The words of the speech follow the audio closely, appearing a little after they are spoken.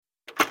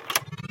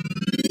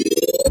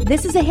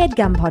This is a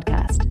HeadGum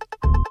podcast.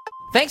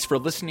 Thanks for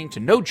listening to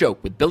No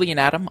Joke with Billy and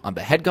Adam on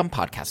the HeadGum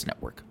Podcast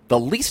Network, the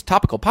least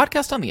topical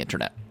podcast on the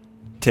internet.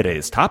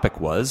 Today's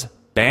topic was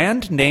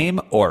band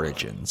name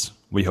origins.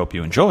 We hope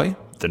you enjoy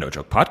the No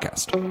Joke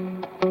podcast.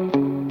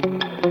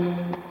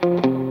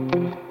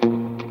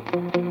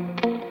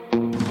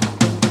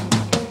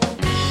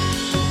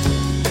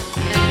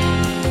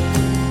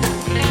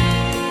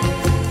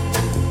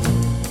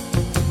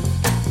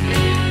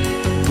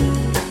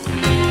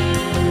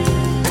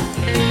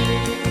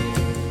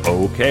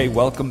 Okay,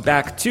 welcome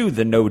back to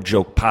the No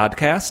Joke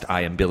podcast.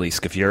 I am Billy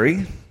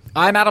Scafuri.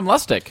 I'm Adam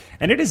Lustig.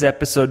 And it is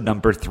episode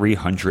number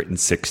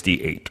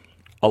 368.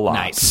 A lot.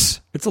 Nice.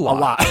 It's a lot. A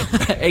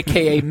lot.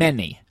 AKA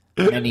many.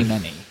 Many.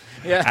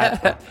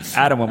 Yeah.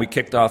 Adam, when we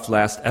kicked off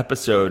last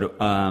episode,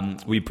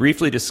 we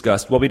briefly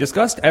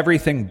discussed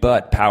everything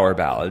but power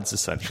ballads,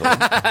 essentially.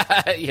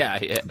 Yeah.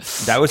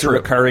 That was true. A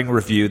recurring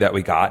review that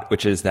we got,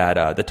 which is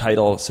that the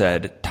title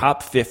said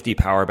top 50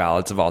 power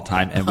ballads of all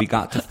time, and we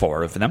got to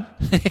 4 of them.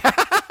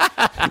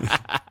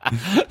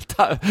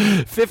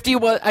 50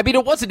 was, I mean,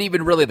 it wasn't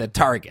even really the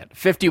target.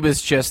 50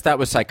 was just, that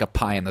was like a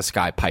pie in the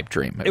sky pipe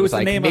dream. It was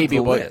like the name maybe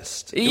of the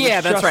list.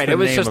 Yeah, that's right. It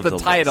was just the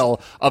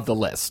title of the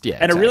list. Yeah,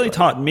 and exactly. It really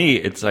taught me,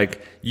 it's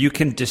like, you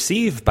can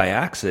deceive by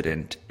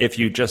accident if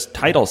you just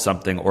title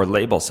something or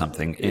label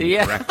something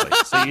incorrectly.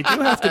 Yeah. So you do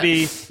have to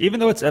be, even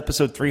though it's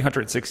episode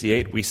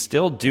 368, we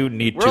still do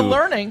need We're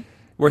learning.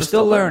 We're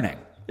still learning.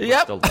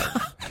 Yep.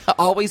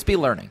 Always be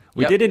learning.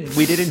 We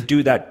didn't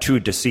do that to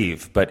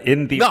deceive, but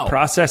in the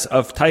process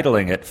of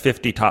titling it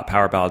 50 top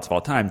power ballads of all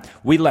time,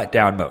 we let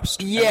down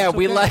most. Yeah,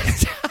 we let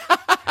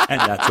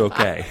and that's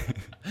okay.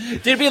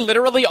 Did we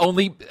literally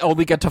only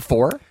get to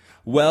 4?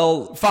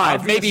 Well,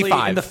 5, maybe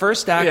 5. In the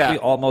first act, we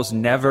almost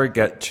never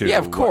get to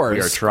of course. what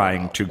we are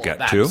trying to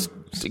get to.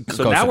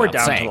 So now we're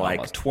down to like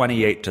almost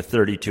 28 to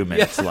 32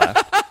 minutes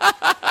left.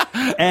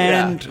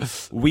 And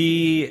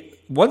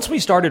once we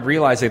started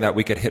realizing that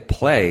we could hit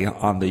play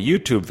on the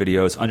YouTube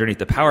videos underneath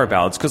the power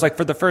ballads, because like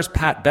for the first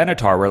Pat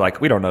Benatar, we're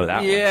like, we don't know that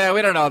one. Yeah,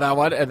 we don't know that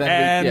one. And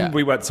then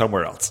we went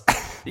somewhere else.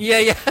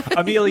 Yeah.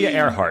 Amelia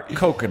Earhart,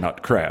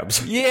 coconut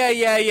crabs.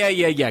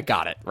 Yeah.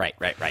 Got it. Right.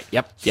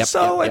 Yep.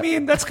 So, I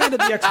mean, that's kind of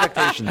the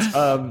expectations.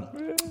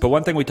 But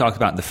one thing we talked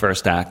about in the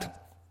first act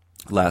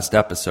last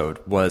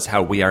episode was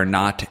how we are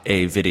not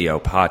a video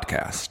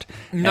podcast.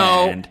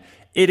 No. And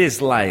it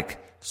is like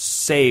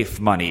safe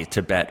money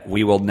to bet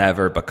we will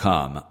never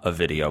become a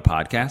video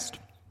podcast.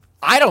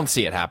 I don't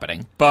see it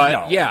happening, but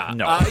No. yeah.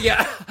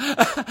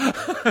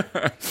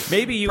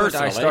 Maybe you and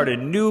I start a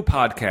new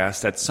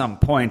podcast at some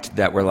point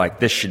that we're like,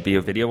 this should be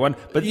a video one.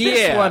 But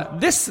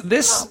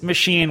this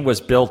machine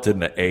was built in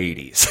the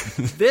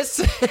 80s.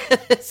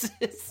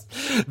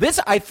 This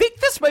I think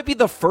this might be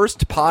the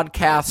first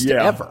podcast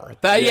ever.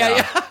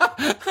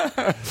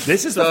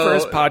 This is the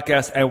first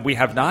podcast, and we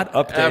have not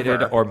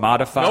updated or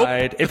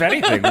modified. Nope. If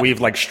anything, we've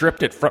like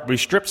stripped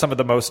some of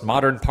the most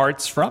modern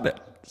parts from it.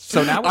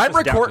 So now I'm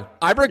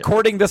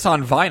recording this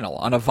on a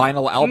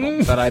vinyl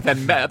album that I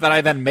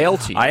then mail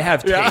to you. I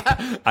have tape.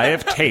 I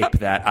have tape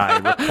that I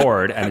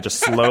record, and it just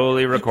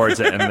slowly records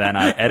it, and then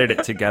I edit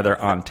it together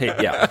on tape.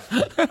 Yeah.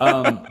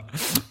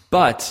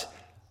 But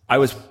I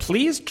was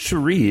pleased to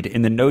read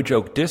in the No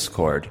Joke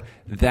Discord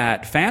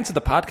that fans of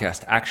the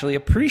podcast actually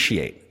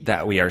appreciate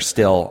that we are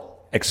still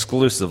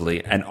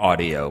exclusively an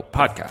audio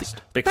podcast.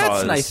 Because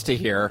that's nice to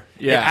hear.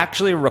 Yeah. It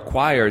actually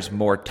requires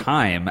more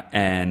time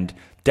and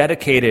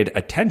dedicated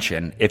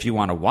attention if you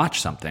want to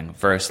watch something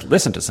versus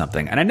listen to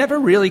something. And I never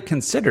really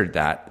considered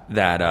that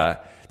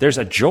there's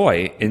a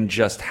joy in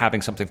just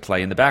having something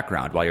play in the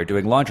background while you're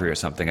doing laundry or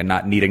something and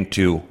not needing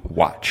to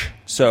watch.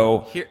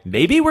 So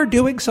maybe we're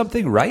doing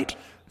something right.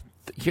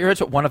 Here's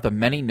one of the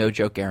many No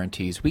Joke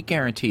guarantees. We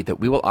guarantee that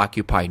we will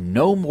occupy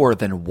no more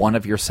than one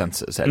of your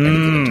senses at any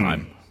given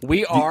time.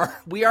 We are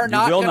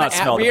not. You will not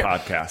smell the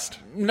podcast.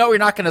 No, you're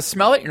not going to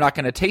smell it. You're not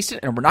going to taste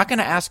it, and we're not going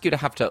to ask you to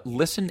have to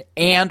listen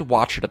and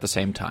watch it at the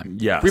same time.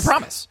 Yes, we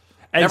promise.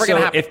 And never so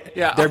going to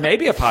happen. There may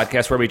be a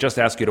podcast where we just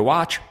ask you to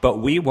watch, but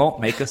we won't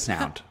make a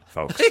sound,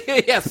 folks.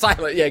 Yeah,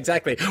 silent. Yeah,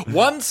 exactly.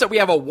 So we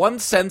have a 1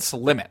 sense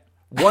limit.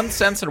 1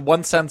 sense and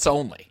 1 sense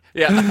only.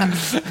 Yeah.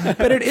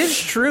 But it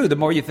is true. The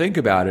more you think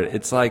about it,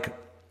 it's like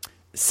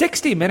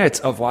 60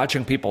 minutes of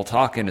watching people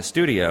talk in a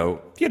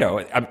studio,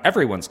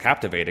 everyone's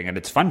captivating, and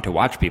it's fun to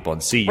watch people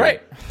and see your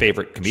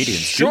favorite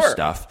comedians do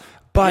stuff.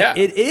 But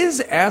it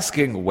is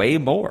asking way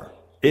more.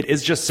 It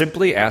is just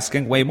simply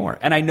asking way more.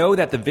 And I know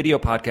that the video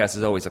podcast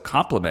is always a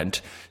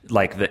compliment,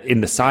 like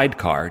in the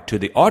sidecar to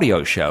the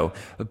audio show.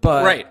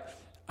 But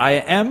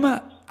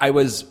I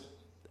was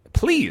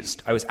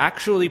pleased. I was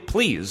actually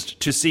pleased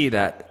to see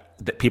that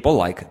people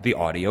like the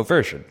audio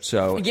version.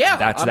 So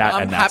that's that.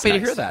 I'm happy to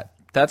hear that.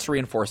 That's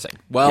reinforcing.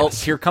 Well,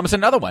 here comes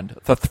another one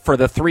for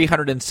the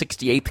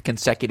 368th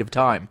consecutive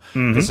time.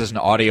 Mm-hmm. This is an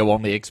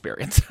audio-only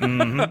experience.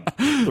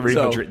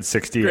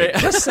 368.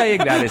 Just saying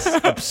that is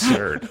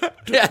absurd.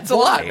 Yeah, it's a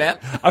lot, man.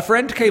 A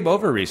friend came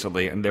over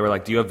recently, and they were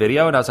like, do you have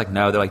video? And I was like,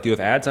 no. They're like, do you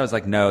have ads? I was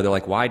like, no. They're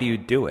like, why do you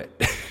do it?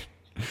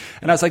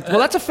 And I was like, well,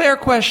 that's a fair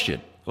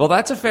question. Well,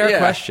 that's a fair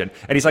question.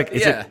 And he's like,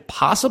 is Yeah. it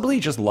possibly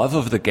just love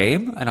of the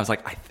game? And I was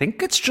like, I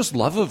think it's just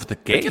love of the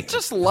game. It's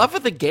just love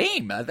of the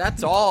game.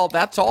 That's all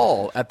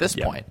at this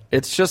point.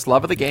 It's just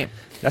love of the game.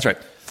 That's right.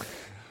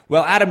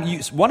 Well, Adam,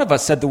 one of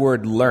us said the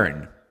word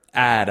learn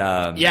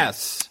at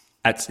Yes.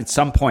 at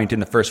some point in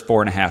the first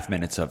 4.5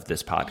 minutes of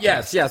this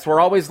podcast. Yes. We're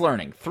always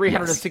learning.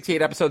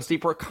 368 episodes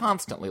deep. We're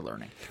constantly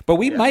learning. But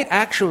we might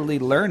actually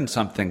learn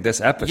something this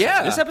episode.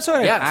 Yeah. This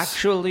episode, Yes.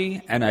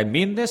 actually, and I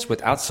mean this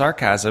without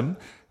sarcasm,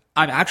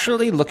 I'm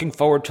actually looking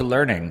forward to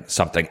learning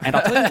something. And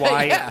I'll tell you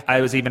why Yeah.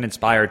 I was even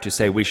inspired to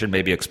say we should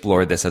maybe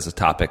explore this as a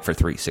topic for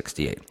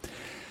 368.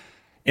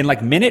 In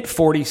like minute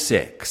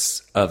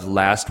 46 of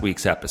last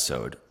week's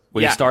episode,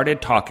 we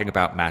started talking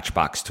about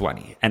Matchbox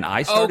 20. And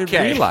I started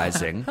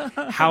realizing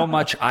how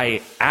much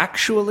I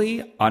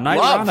actually,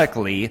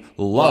 unironically,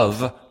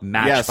 love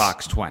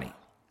Matchbox 20.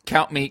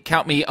 Count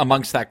me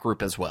amongst that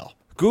group as well.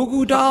 Goo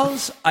Goo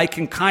Dolls,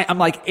 I'm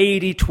like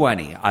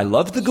 80-20. I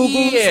love the Goo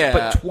Goos,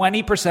 but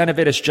 20% of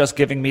it is just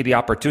giving me the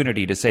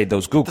opportunity to say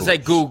those Goo Goos. To say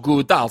Goo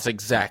Goo Dolls,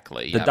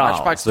 exactly. The dolls,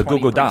 Matchbox the 20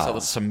 Goo Goo brings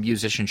dolls. some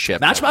musicianship.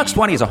 Matchbox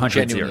 20 is 100-0.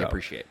 Genuinely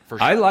appreciate, for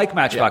sure. I like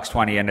Matchbox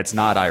 20, and it's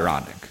not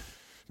ironic.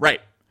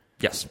 Right.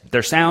 Yes,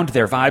 their sound,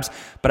 their vibes,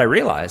 but I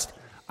realized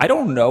I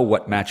don't know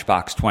what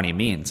Matchbox 20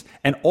 means.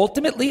 And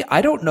ultimately,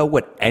 I don't know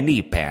what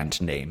any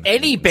band name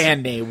means.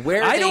 Band name.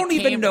 Where I they don't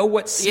came even know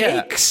what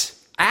Snakes,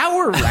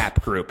 our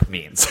rap group,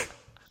 means.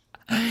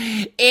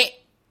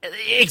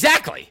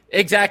 Exactly.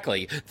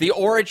 The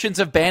origins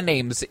of band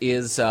names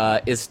is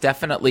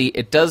definitely,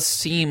 it does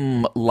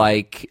seem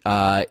like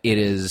it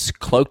is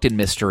cloaked in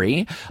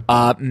mystery,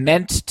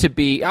 meant to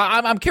be.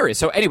 I'm curious.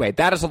 So anyway,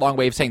 that is a long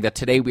way of saying that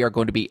today we are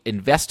going to be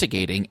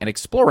investigating and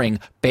exploring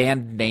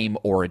band name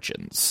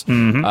origins,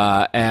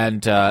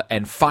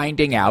 and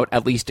finding out,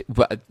 at least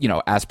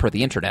as per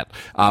the internet,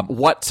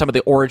 what some of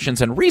the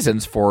origins and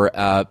reasons for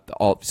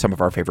some of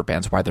our favorite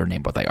bands, why they're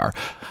named what they are.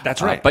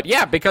 That's right. But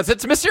yeah, because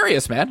it's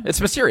mysterious, man. It's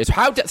mysterious.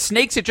 How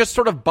Snakes, it just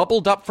sort of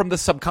bubbled up from the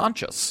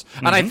subconscious.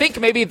 And I think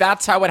maybe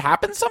that's how it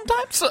happens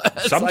sometimes.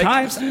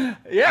 Sometimes.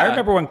 I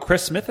remember when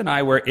Chris Smith and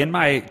I were in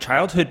my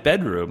childhood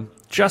bedroom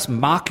just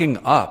mocking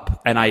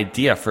up an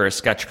idea for a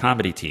sketch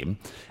comedy team.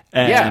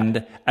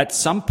 And at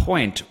some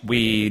point,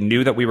 we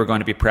knew that we were going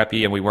to be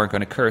preppy and we weren't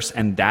going to curse,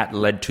 and that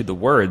led to the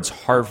words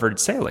Harvard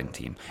Sailing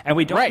Team. And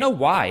we don't know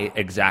why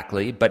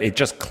exactly, but it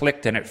just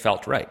clicked and it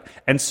felt right.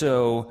 And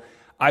so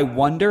I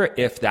wonder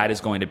if that is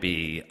going to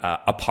be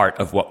a part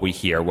of what we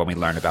hear when we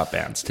learn about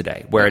bands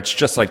today, where it's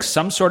just like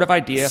some sort of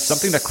idea,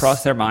 something that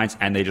crossed their minds,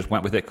 and they just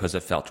went with it because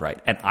it felt right.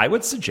 And I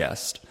would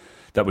suggest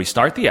that we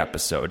start the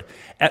episode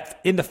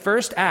in the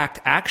first act,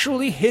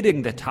 actually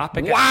hitting the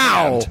topic at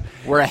hand.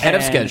 We're ahead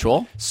of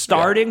schedule.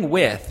 Starting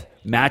with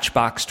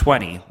Matchbox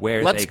 20,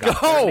 where they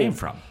got their name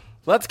from.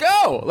 Let's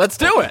go. Let's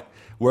do it.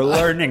 We're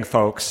learning,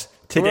 folks.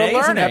 Today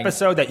is an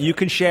episode that you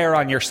can share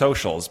on your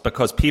socials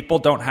because people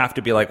don't have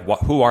to be like,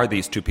 who are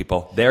these two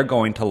people? They're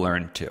going to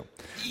learn too.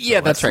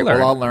 Yeah, that's right.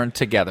 We'll all learn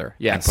together.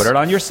 Yes. And put it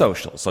on your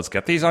socials. Let's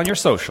get these on your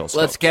socials.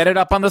 Let's get it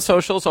up on the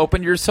socials.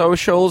 Open your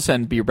socials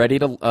and be ready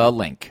to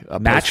link.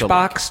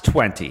 Matchbox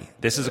 20.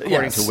 This is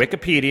according to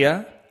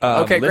Wikipedia.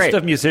 List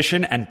of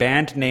musician and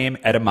band name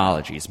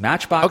etymologies.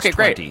 Matchbox 20.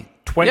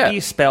 Great. 20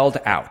 spelled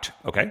out.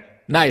 Okay?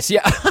 Nice.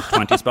 Yeah.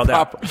 20 spelled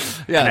out.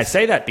 Yes. And I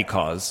say that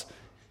because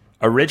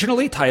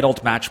originally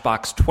titled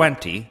Matchbox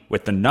 20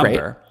 with the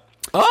number.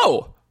 Great.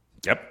 Oh.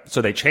 Yep.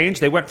 So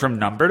they went from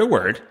number to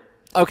word.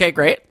 Okay,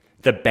 great.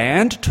 The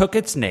band took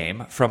its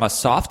name from a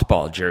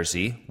softball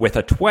jersey with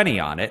a 20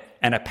 on it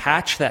and a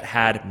patch that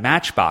had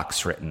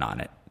Matchbox written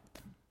on it.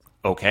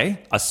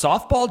 Okay? A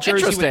softball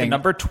jersey with the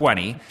number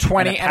 20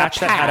 and a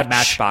patch that had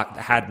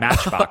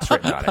Matchbox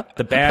written on it.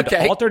 The band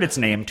altered its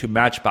name to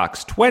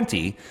Matchbox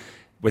 20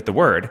 with the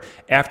word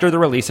after the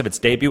release of its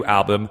debut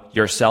album,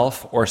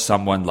 Yourself or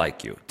Someone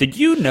Like You. Did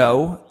you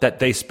know that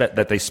they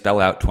spell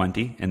out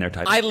 20 in their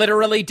title? I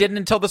literally didn't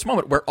until this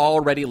moment. We're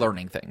already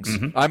learning things.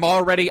 Mm-hmm. I'm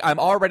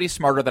already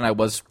smarter than I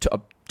was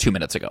 2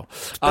 minutes ago.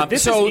 But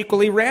this is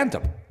equally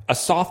random. A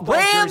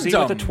softball jersey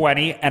with a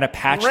 20 and a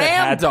patch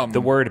that had the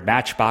word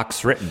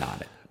Matchbox written on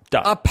it.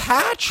 Duh. A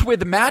patch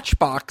with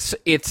Matchbox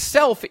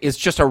itself is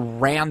just a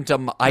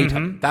random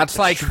item. That's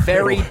like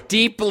very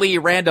deeply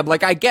random.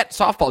 Like, I get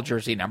softball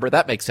jersey number.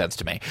 That makes sense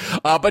to me.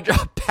 But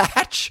a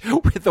patch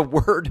with the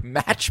word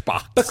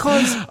Matchbox.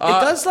 Because it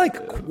does, like,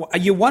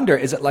 you wonder,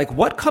 is it like,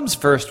 what comes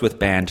first with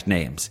band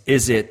names?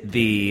 Is it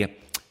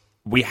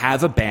we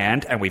have a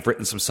band and we've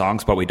written some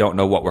songs, but we don't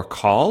know what we're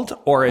called?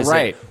 Or is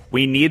it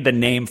we need the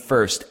name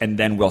first and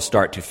then we'll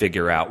start to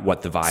figure out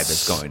what the vibe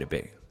is going to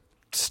be?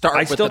 Start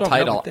with the title. I still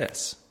don't know what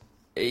this.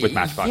 With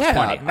Matchbox 20.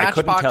 Matchbox I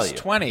couldn't tell you.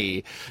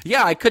 20.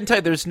 Yeah, I couldn't tell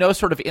you. There's no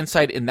sort of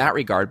insight in that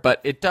regard, but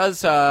it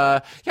does,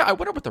 I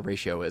wonder what the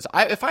ratio is.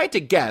 If I had to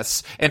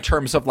guess in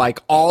terms of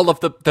like all of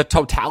the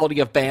totality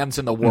of bands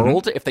in the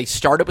world, if they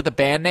started with a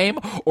band name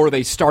or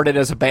they started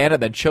as a band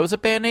and then chose a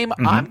band name,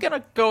 I'm going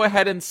to go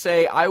ahead and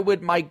say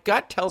my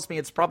gut tells me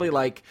it's probably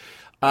like,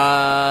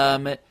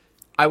 I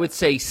would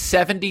say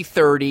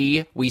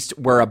 70-30,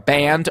 we're a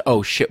band,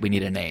 oh shit, we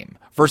need a name.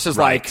 versus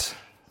like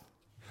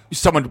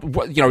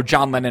someone,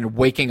 John Lennon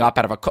waking up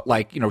out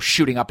of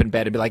shooting up in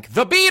bed and be like,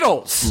 the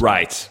Beatles.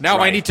 Right. Now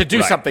I need to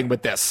do something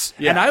with this.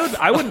 Yeah. And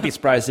I wouldn't be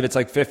surprised if it's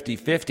like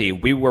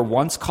 50-50. We were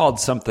once called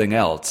something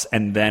else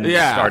and then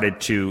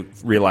started to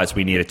realize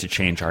we needed to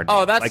change our name.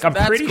 Oh, that's I'm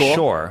pretty cool.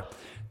 sure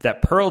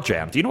that Pearl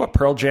Jam, do you know what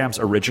Pearl Jam's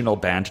original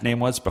band name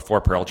was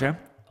before Pearl Jam?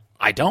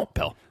 I don't,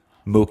 Bill.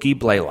 Mookie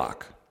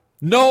Blaylock.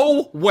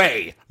 No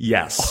way.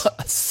 Yes.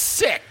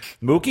 Sick.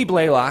 Mookie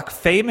Blaylock,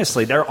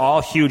 famously, they're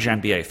all huge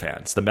NBA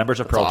fans. The members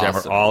of Pearl Jam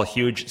are all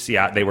huge.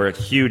 They were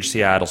huge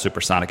Seattle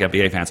Supersonic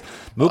NBA fans.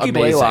 Mookie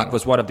Blaylock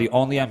was one of the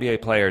only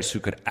NBA players who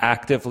could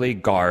actively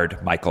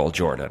guard Michael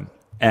Jordan.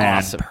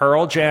 And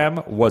Pearl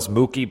Jam was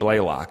Mookie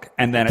Blaylock.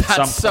 And then at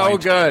some point, so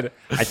good.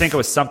 I think it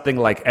was something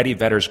like Eddie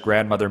Vedder's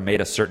grandmother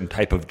made a certain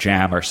type of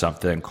jam or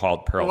something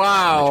called Pearl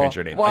Jam. They changed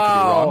their name. I could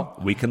be wrong.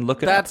 We can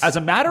look it up. As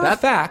a matter of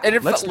fact,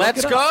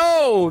 let's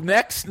go.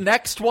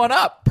 Next one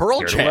up.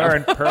 Pearl Jam. To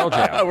learn Pearl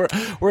Jam.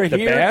 we're here to learn.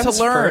 The band's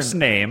first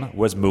name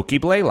was Mookie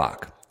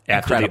Blaylock,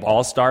 after the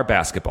all-star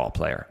basketball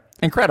player.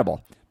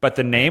 Incredible. But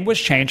the name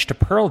was changed to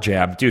Pearl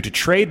Jam due to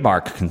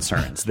trademark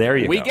concerns. There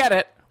you go. We get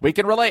it. We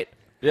can relate.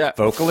 Yeah.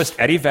 Vocalist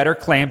Eddie Vedder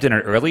claimed in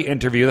an early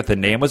interview that the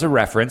name was a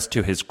reference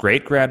to his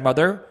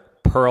great-grandmother,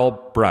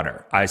 Pearl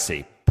Brunner. I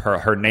see.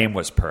 Her name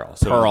was Pearl.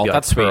 So Pearl,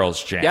 that's sweet.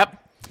 Pearl's Jam. Yep.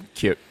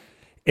 Cute.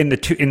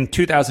 In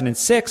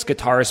 2006,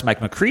 guitarist Mike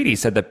McCready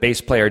said that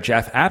bass player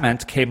Jeff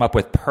Ament came up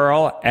with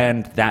Pearl,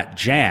 and that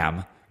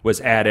jam was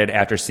added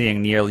after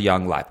seeing Neil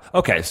Young live.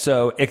 Okay,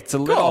 so it's a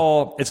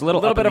little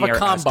up bit in of the a air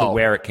as to combo.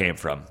 where it came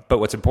from. But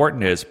what's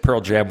important is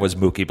Pearl Jam was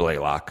Mookie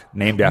Blaylock,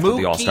 named after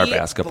the All-Star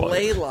basketball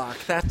player. Blaylock,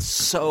 that's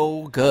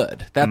so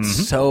good.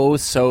 That's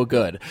so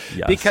good.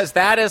 Yes. Because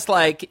that is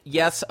like,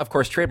 yes, of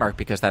course, trademark,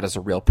 because that is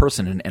a real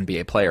person, an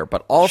NBA player,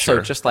 but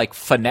also just like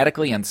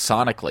phonetically and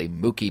sonically,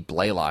 Mookie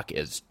Blaylock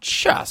is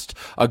just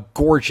a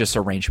gorgeous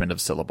arrangement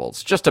of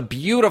syllables. Just a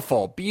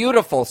beautiful,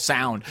 beautiful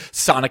sound,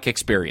 sonic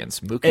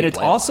experience. Mookie And it's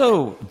Blaylock.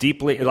 also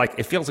deeply, like,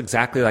 it feels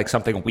exactly like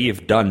something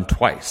we've done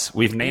twice.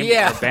 We've named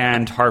our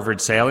band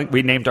Harvard Sailing.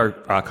 We named our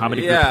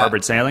comedy group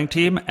Harvard Sailing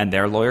Team, and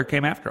their lawyer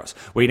came after us.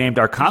 We named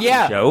our comedy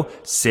show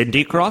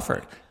Cindy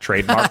Crawford.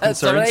 Trademark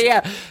concerns.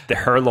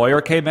 Her lawyer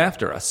came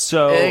after us.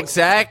 So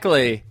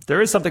exactly.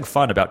 There is something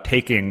fun about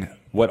taking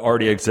what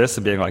already exists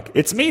and being like,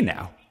 it's me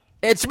now.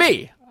 It's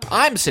me.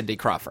 I'm Cindy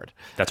Crawford.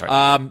 That's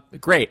right.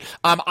 Great.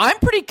 I'm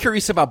pretty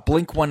curious about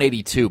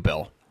Blink-182,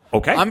 Bill.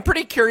 Okay. I'm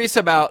pretty curious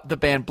about the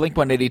band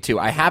Blink-182.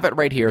 I have it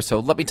right here, so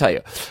let me tell you.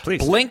 Please.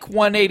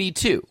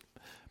 Blink-182.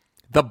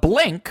 The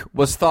Blink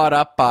was thought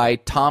up by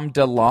Tom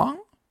DeLonge?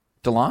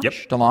 DeLonge? Yep.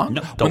 DeLonge?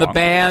 No, When the DeLonge.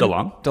 band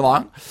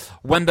DeLonge.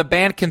 When the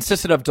band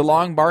consisted of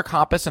DeLonge, Mark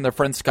Hoppus, and their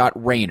friend Scott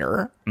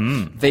Rayner,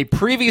 they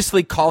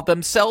previously called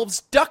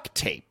themselves Duct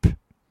Tape.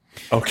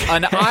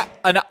 Okay.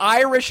 An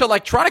Irish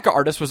electronica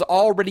artist was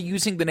already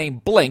using the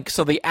name Blink,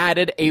 so they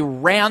added a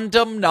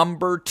random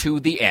number to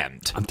the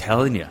end. I'm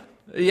telling you.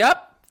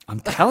 Yep. I'm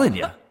telling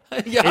you.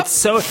 Yep. It's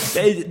so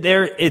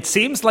there. It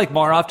seems like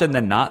more often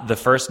than not, the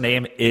first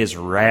name is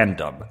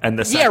random, and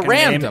the second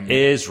name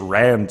is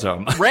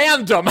random.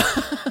 Random.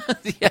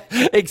 Yeah,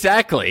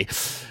 exactly.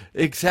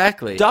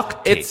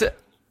 Duct tape.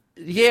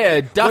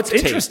 Duct What's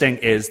tape. interesting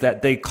is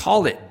that they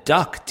call it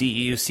duck,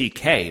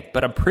 D-U-C-K,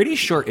 but I'm pretty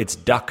sure it's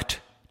duct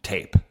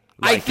tape.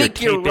 Like I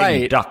think you're you're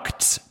right.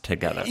 Ducts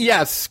together.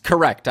 Yes,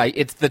 correct.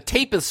 It's the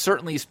tape is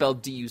certainly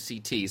spelled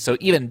D-U-C-T, so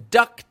even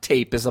duct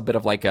tape is a bit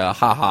of like a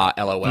ha-ha,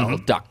 LOL,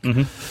 duck.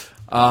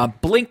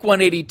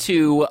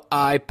 Blink-182,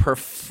 I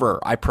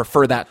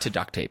prefer that to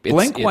duct tape.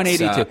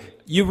 Blink-182,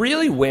 you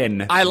really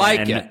win. I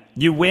like it.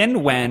 You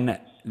win when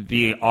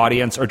the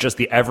audience or just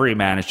the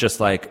everyman is just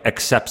like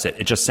accepts it.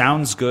 It just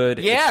sounds good.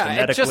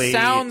 Yeah, it's it just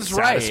sounds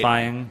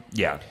satisfying.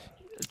 Yeah.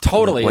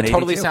 Totally. It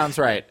totally sounds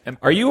right.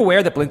 Are you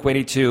aware that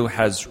Blink-182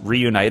 has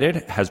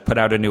reunited, has put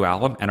out a new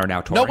album, and are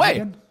now touring? No way.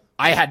 Again?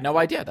 I had no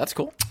idea. That's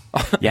cool.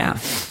 Yeah.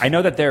 I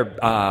know that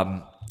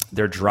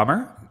their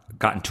drummer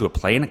got into a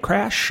plane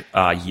crash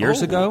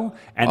years ago,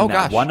 and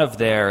that one of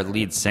their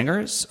lead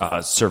singers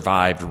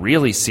survived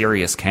really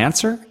serious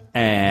cancer.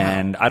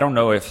 And I don't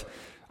know if...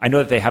 I know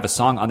that they have a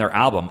song on their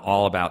album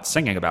all about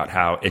singing about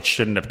how it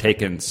shouldn't have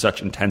taken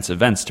such intense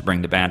events to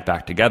bring the band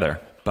back together.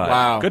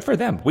 But good for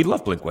them. We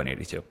love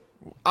Blink-182.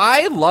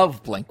 I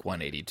love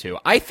Blink-182.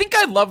 I think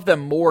I love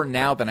them more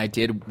now than I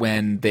did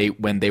when they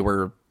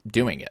were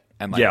doing it.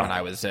 And when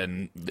I was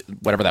in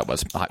whatever that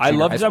was. I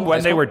loved them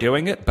when they were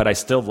doing it, but I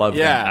still love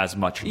them as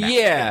much now.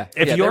 Yeah.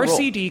 If your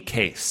CD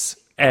case,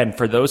 and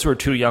for those who are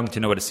too young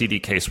to know what a CD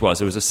case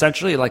was, it was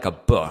essentially like a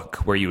book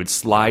where you would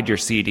slide your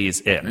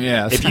CDs in.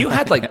 Yes. If you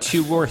had like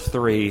 2 or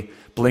 3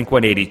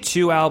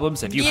 Blink-182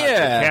 albums, if you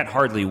had the Can't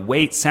Hardly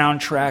Wait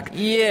soundtrack,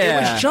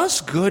 it was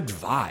just good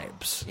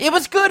vibes. It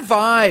was good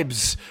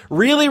vibes.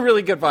 Really,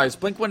 really good vibes.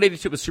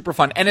 Blink-182 was super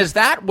fun. And is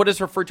that what is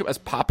referred to as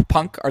pop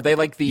punk? Are they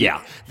like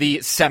the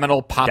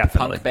seminal pop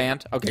punk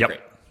band? Okay, great.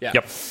 Yeah.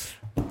 Yep.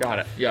 Got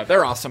it. Yeah,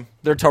 they're awesome.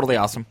 They're totally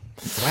awesome.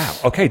 Wow.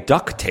 Okay,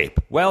 duct tape.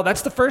 Well,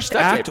 that's the first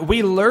act. Tape.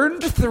 We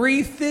learned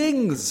 3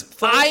 things.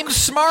 Folks. I'm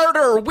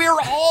smarter. We're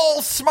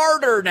all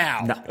smarter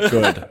now.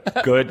 Good.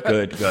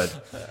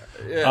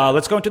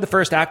 Let's go into the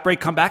first act break,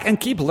 come back, and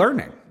keep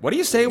learning. What do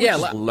you say we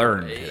just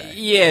learn today?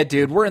 Yeah,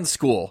 dude, we're in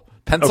school.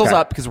 Pencils Okay.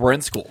 up because we're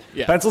in school.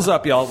 Yeah. Pencils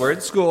up, y'all. We're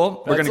in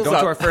school. We're going to Pencils go to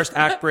up. our first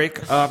act break.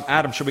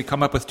 Adam, should we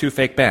come up with 2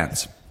 fake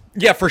bands?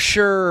 Yeah, for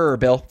sure,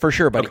 Bill. For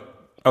sure, buddy.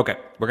 Okay.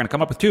 We're going to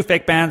come up with 2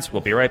 fake bands.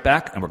 We'll be right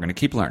back, and we're going to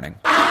keep learning.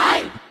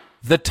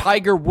 The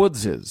Tiger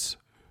Woodses.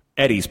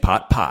 Eddie's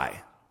Pot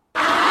Pie.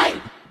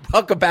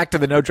 Welcome back to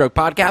the No Joke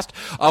Podcast.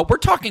 We're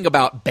talking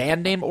about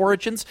band name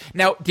origins.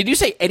 Now, did you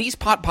say Eddie's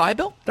Pot Pie,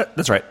 Bill?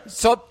 That's right.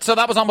 So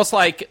that was almost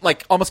like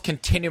almost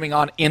continuing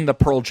on in the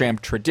Pearl Jam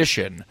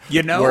tradition.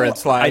 You know, where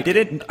it's like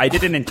I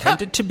didn't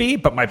intend it to be,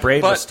 but my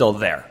brain was still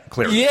there,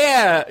 clearly.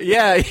 Yeah.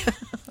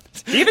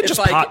 Even It's just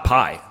like- pot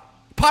pie.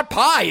 Pot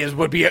pie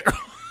would be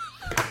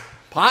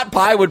pot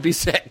pie would be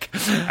sick.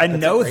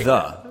 And no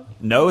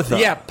the.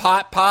 Yeah,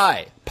 pot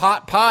pie.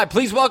 Pot pie.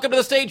 Please welcome to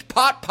the stage,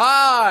 Pot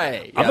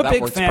Pie. I'm Yeah, a that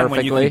big works fan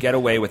when you perfectly. can get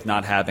away with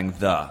not having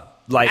the.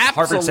 Like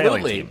Harvard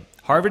sailing Absolutely. team.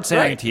 Harvard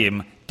sailing Right.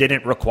 team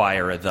didn't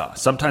require a the.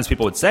 Sometimes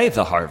people would say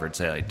the Harvard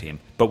sailing team,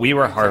 but we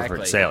were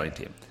Harvard Exactly. sailing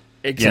team.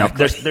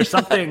 Exactly. You know, there's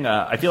something.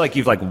 I feel like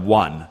you've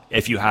won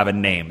if you have a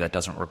name that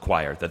doesn't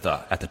require the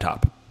at the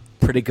top.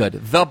 Pretty good.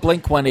 The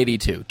Blink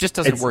 182 just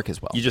doesn't It's- work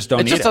as well. you just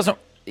don't It need just it. doesn't.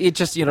 It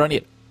just you don't need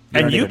it.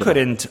 And don't you need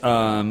it at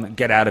all. couldn't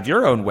get out of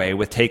your own way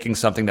with taking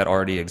something that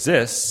already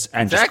exists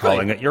and just Exactly.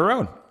 calling it your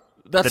own.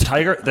 That's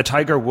The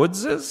Tiger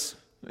Woodses.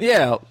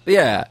 Yeah.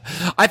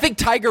 I think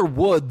Tiger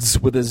Woods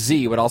with a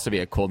Z would also be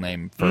a cool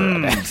name for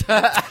a band.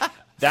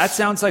 That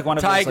sounds like one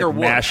of Tiger those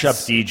Woods.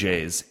 mashup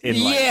DJs in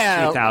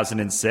Yeah.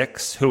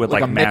 2006 who would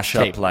Like a mash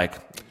mixtape. up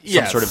some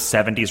Yes. sort of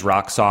 70s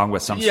rock song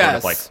with some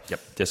Yes. sort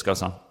of disco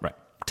song. Right.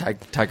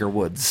 Tiger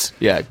Woods.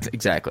 Yeah,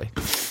 exactly.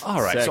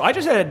 All right. Sick. So I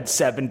just had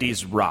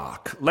 70s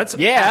rock.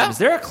 Yeah. Adam, is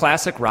there a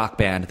classic rock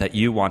band that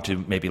you want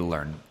to maybe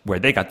learn where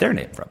they got their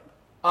name from?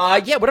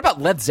 Yeah. What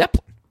about Led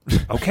Zeppelin?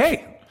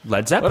 Okay.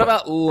 Led Zeppelin. What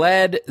about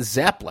Led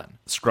Zeppelin?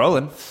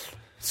 Scrolling?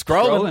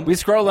 Scrolling. We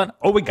scrolling.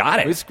 Oh, we got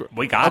it.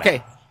 We got it.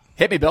 Okay.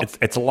 Hit me, Bill.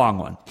 It's a long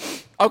one.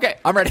 Okay,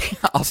 I'm ready.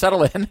 I'll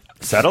settle in.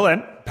 Settle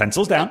in.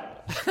 Pencils down.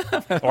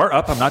 Or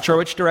up. I'm not sure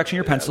which direction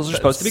your pencils are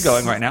supposed to be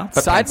going right now.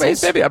 But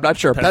Sideways, pencils. maybe. I'm not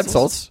sure.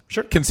 Pencils.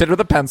 Sure. Consider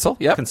the pencil.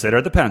 Yep.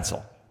 Consider the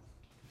pencil.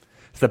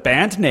 The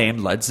band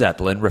name Led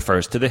Zeppelin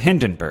refers to the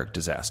Hindenburg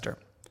disaster.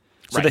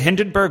 So Right. the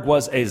Hindenburg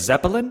was a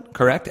Zeppelin,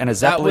 correct? And a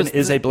Zeppelin was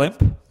is the- a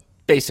blimp?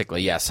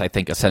 Basically, yes. I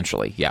think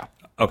essentially, yeah.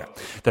 Okay.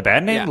 The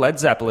band name Yeah. Led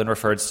Zeppelin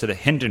refers to the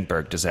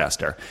Hindenburg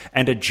disaster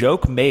and a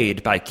joke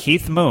made by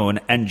Keith Moon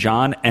and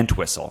John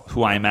Entwistle,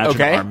 who I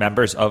imagine Okay. are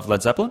members of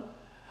Led Zeppelin.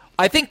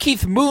 I think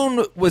Keith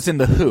Moon was in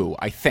The Who,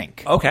 I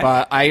think. Okay.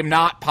 But I am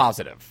not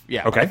positive.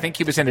 Yeah. Okay. I think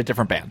he was in a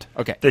different band.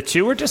 Okay. The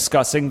two were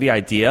discussing the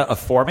idea of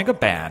forming a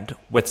band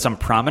with some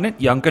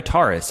prominent young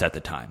guitarists at the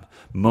time.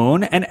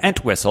 Moon and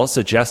Entwistle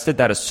suggested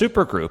that a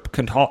supergroup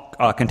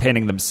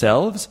containing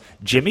themselves,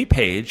 Jimmy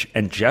Page,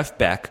 and Jeff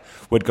Beck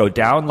would go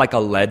down like a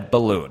lead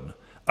balloon,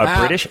 a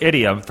British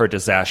idiom for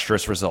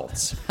disastrous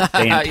results.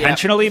 They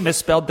intentionally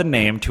misspelled the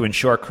name to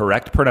ensure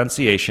correct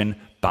pronunciation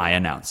by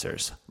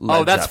announcers.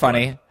 Led That's Zeppelin.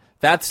 funny.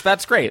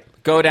 That's great.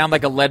 Go down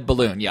like a lead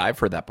balloon. Yeah, I've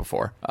heard that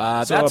before. So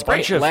that's a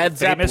bunch great. of Led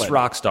famous Zeppelin.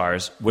 rock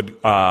stars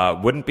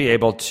wouldn't be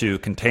able to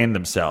contain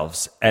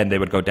themselves, and they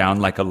would go down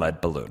like a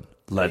lead balloon.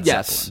 Led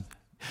Yes. Zeppelin.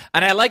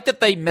 And I like that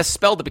they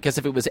misspelled it because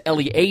if it was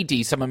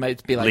Lead, someone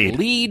might be like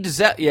Lead.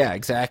 Yeah,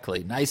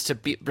 exactly. Nice to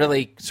be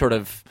really sort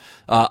of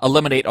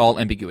eliminate all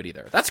ambiguity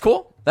there. That's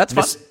cool. That's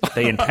fun.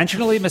 They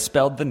intentionally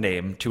misspelled the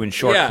name to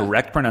ensure Yeah.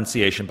 correct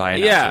pronunciation by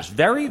Yeah. announcers.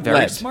 Very, very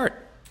Led.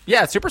 smart.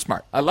 Yeah, super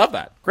smart. I love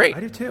that. Great. I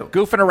do too.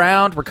 Goofing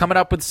around. We're coming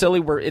up with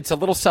silly. It's a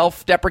little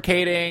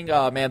self-deprecating.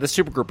 Man, the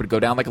supergroup would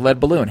go down like a lead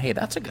balloon. Hey,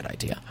 that's a good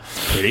idea.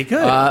 Pretty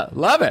good.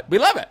 Love it. We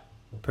love it.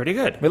 Pretty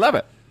good. We love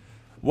it.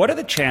 What are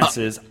the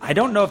chances? I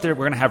don't know if we're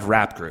going to have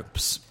rap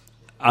groups.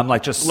 I'm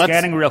just Let's-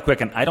 scanning real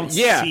quick, and I don't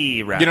Yeah.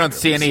 see rap You don't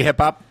groups. see any hip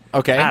hop?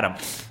 Okay. Adam,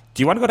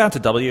 do you want to go down to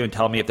W and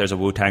tell me if there's a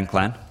Wu-Tang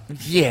Clan?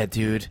 Yeah,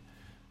 dude.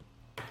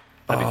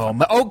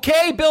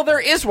 Okay, Bill, there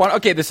is one.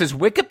 Okay, this is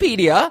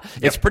Wikipedia.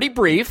 It's pretty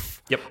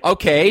brief. Yep.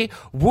 Okay,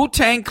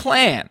 Wu-Tang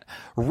Clan.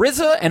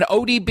 RZA and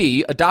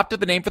ODB adopted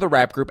the name for the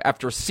rap group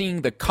after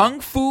seeing the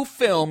kung fu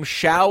film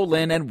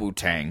Shaolin and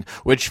Wu-Tang,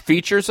 which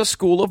features a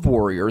school of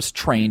warriors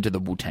trained to the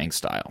Wu-Tang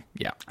style.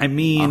 Yeah. I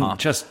mean,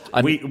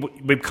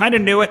 we kind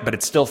of knew it, but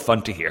it's still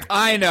fun to hear.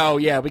 I know,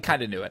 yeah, we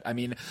kind of knew it. I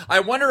mean,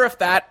 I wonder if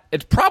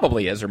it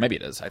probably is, or maybe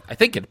it is. I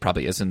think it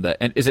probably is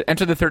is it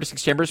Enter the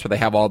 36 Chambers where they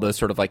have all the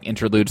sort of like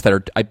interludes that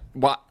are,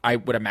 I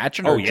would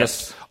imagine, are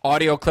just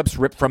audio clips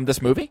ripped from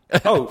this movie?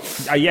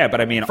 Yeah, but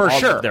I mean, For all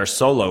sure. of their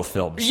solo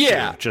films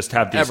Yeah. too, just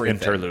have these Everything.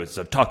 interludes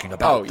of talking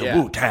about the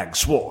Wu-Tang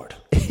sword.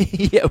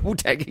 Yeah,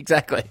 Wu-Tang,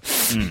 exactly.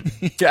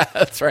 Yeah,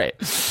 that's right.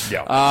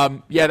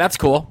 Yeah. That's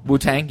cool.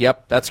 Wu-Tang,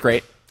 yep, that's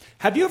great.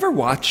 Have you ever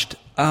watched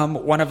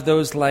one of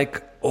those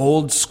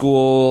old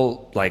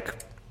school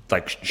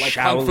like Like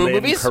Shaolin kung fu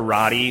movies?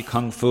 karate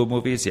kung fu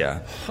movies?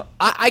 Yeah.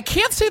 I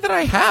can't say that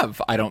I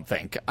have. I don't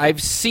think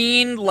I've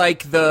seen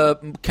like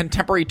the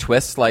contemporary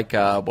twists. Like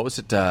what was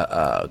it?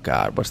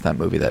 God, what's that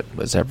movie that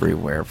was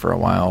everywhere for a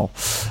while?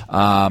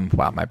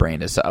 Wow, my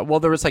brain is. Well,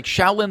 there was like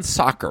Shaolin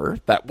Soccer.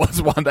 That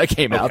was one that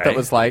came out. That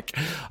was like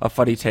a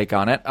funny take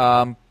on it.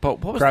 But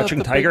what was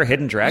Crouching Tiger,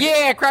 Hidden Dragon?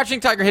 Yeah,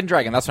 Crouching Tiger, Hidden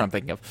Dragon. That's what I'm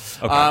thinking of.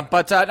 Okay.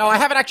 But no, I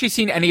haven't actually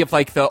seen any of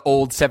like the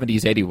old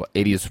 70s,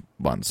 80s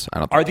ones. I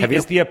don't think.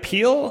 Is the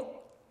appeal?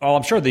 Well,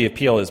 I'm sure the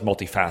appeal is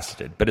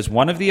multifaceted, but is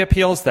one of the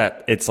appeals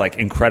that it's like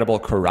incredible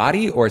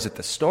karate, or is it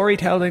the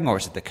storytelling, or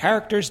is it the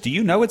characters? Do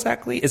you know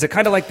exactly? Is it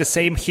kind of like the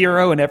same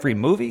hero in every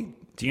movie?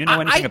 Do you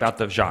know anything about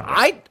the genre?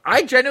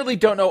 I genuinely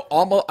don't know.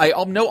 I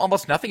know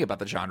almost nothing about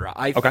the genre.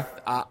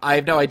 I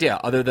have no idea,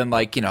 other than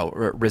like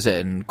RZA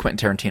and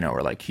Quentin Tarantino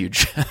are like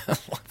huge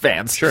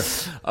fans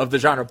of the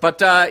genre.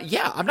 But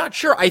yeah, I'm not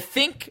sure. I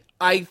think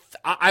I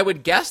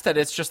would guess that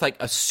it's just like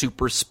a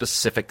super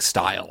specific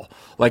style,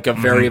 like a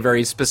very,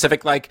 very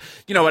specific, like,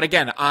 and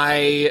again,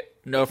 I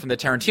know from the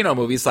Tarantino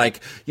movies,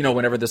 like,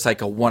 whenever there's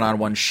like a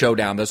one-on-one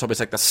showdown, there's always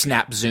like the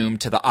snap zoom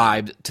to the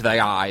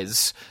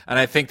eyes. And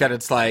I think that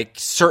it's like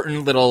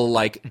certain little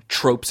like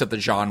tropes of the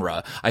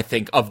genre, I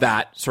think of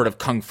that sort of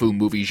kung fu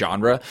movie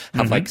genre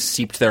have like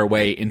seeped their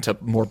way into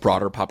more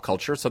broader pop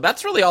culture. So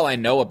that's really all I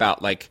know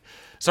about like.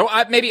 So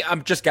maybe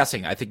I'm just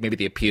guessing. I think maybe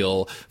the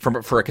appeal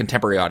for a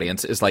contemporary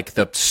audience is like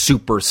the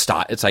super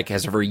style. It's like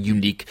has a very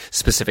unique,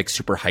 specific,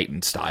 super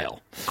heightened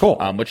style. Cool.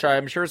 Which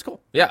I'm sure is cool.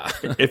 Yeah.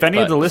 If any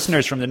of the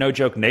listeners from the No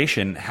Joke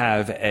Nation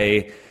have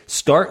a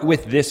start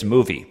with this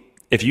movie,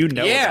 if you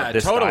know about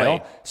this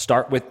style,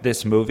 start with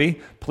this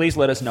movie, please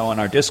let us know on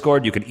our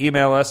Discord. You can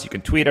email us. You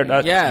can tweet at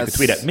us. Yes. You can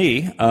tweet at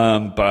me.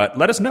 But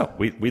let us know.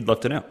 We'd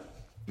love to know.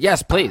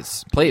 Yes,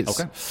 please. Please.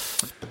 Okay.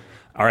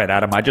 All right,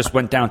 Adam, I just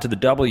went down to the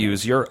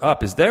W's. You're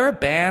up. Is there a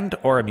band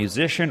or a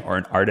musician or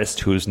an artist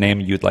whose name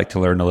you'd like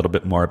to learn a little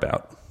bit more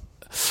about?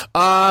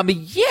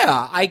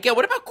 Yeah, I get.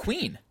 What about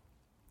Queen?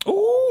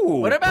 Ooh.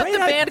 What about the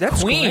band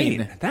Queen?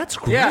 Great. That's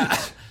great. Yeah.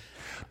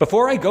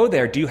 Before I go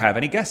there, do you have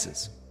any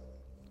guesses?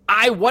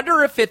 I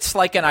wonder if it's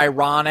like an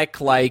ironic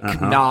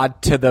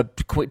nod to the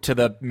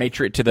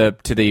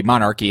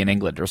monarchy in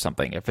England or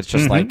something. If it's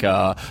just like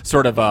a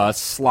sort of a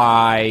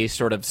sly,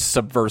 sort of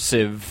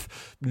subversive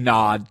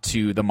nod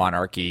to the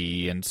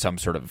monarchy in some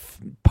sort of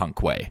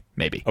punk way,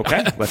 maybe.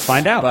 Okay, let's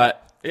find out.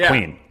 But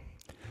yeah.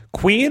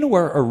 Queen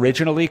were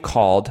originally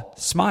called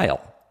Smile.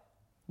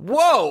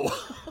 Whoa.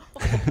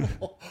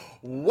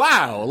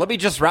 Wow. Let me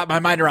just wrap my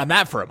mind around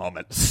that for a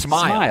moment.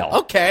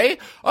 Smile. Okay.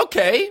 What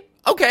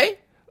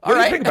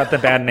do you think about the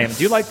band name?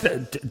 Do you like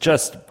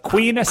just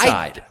Queen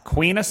aside?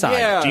 Queen aside.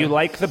 Yeah. Do you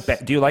like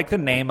the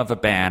name of a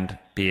band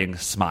being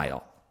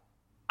Smile?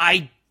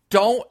 I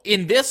don't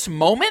in this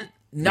moment.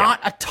 Not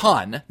a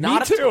ton.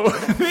 Not Me too.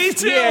 Me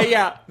too.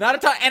 Yeah. Not a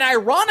ton. And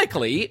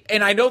ironically,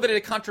 and I know that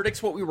it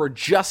contradicts what we were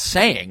just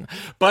saying,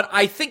 but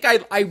I think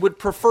I would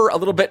prefer a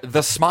little bit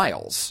the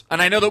Smiles.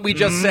 And I know that we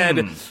just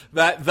said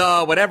that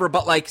the whatever,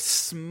 but like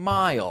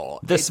Smile.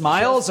 The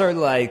Smiles are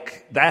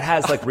like, that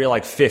has like real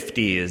like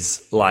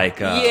 50s,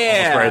 like almost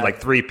wearing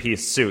like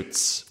 3-piece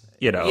suits.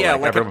 Yeah,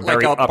 like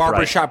a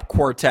barbershop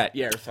quartet.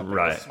 Yeah, or something.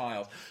 Right.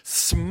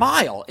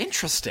 Smile.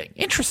 Interesting.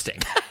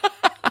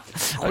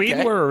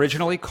 Queen were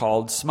originally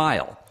called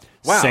Smile.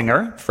 Wow.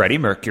 Singer Freddie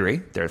Mercury,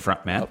 their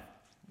frontman,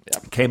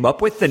 came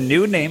up with the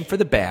new name for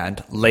the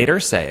band, later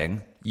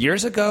saying,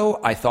 "Years ago,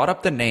 I thought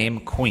up the name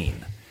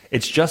Queen.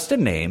 It's just a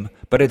name,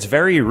 but it's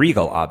very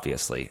regal,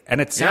 obviously,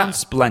 and it sounds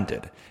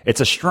splendid.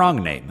 It's a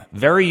strong name,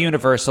 very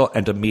universal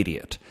and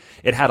immediate.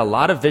 It had a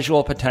lot of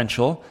visual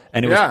potential,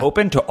 and it was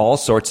open to all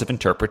sorts of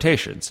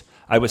interpretations.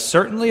 I was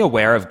certainly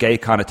aware of gay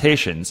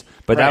connotations,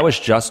 but that was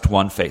just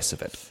one face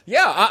of it."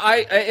 Yeah,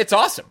 it's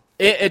awesome.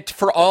 It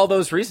for all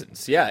those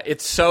reasons. Yeah,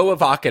 it's so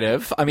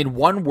evocative. I mean,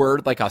 one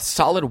word, like a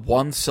solid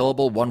one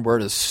syllable, one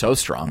word is so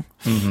strong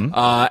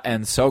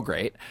and so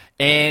great.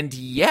 And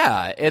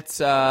yeah, it's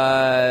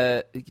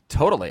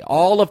totally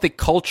all of the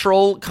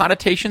cultural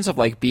connotations of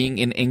like being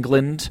in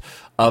England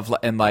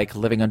and like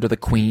living under the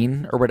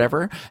Queen or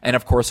whatever, and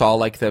of course all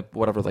like the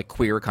whatever like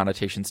queer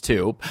connotations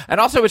too. And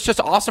also, it's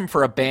just awesome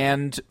for a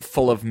band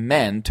full of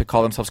men to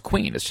call themselves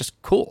Queen. It's just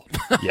cool.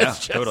 Yeah,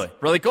 totally,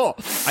 really cool.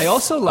 I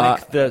also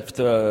like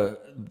the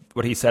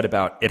what he said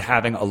about it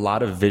having a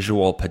lot of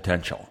visual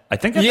potential. I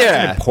think that's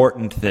an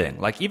important thing.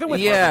 Like even with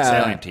Harvard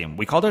Sailing Team,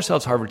 we called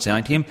ourselves Harvard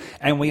Sailing Team,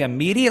 and we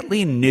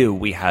immediately knew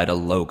we had a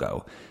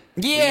logo.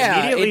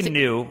 Yeah, we immediately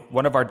knew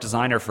one of our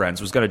designer friends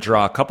was going to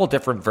draw a couple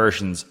different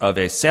versions of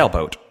a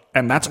sailboat.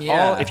 And that's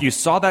all. If you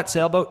saw that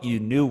sailboat, you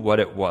knew what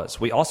it was.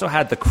 We also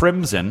had the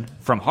crimson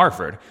from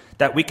Harvard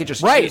that we could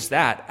just use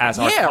that as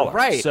our color.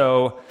 Right.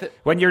 So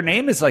when your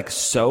name is like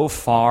so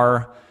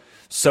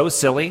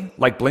silly,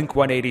 like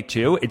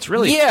Blink-182, it's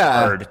really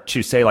hard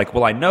to say like,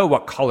 well, I know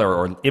what color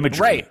or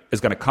imagery is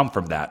going to come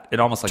from that. It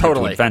almost like you have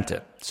to invent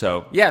it.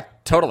 So yeah,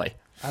 totally.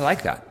 I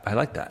like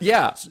that.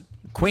 Yeah.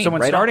 Queen. So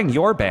when right starting on.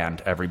 your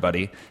band,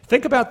 everybody,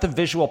 think about the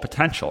visual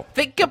potential.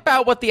 Think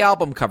about what the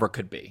album cover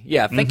could be.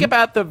 Yeah, think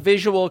about the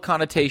visual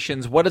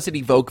connotations. What does it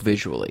evoke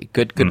visually?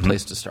 Good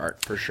place to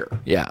start, for sure.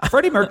 Yeah.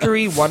 Freddie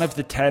Mercury, one of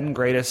the 10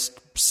 greatest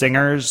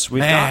singers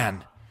we've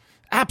got.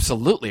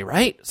 Absolutely,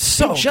 right?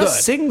 So He just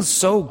good. sings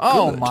so good.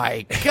 Oh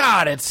my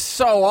God, it's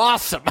so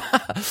awesome.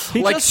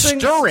 He like just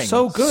sings stirring.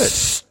 so good.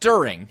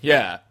 Stirring,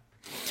 yeah.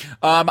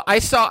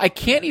 I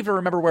can't even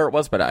remember where it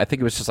was, but I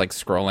think it was just like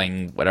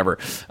scrolling, whatever.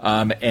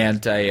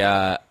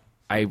 And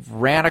I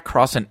ran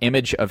across an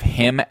image of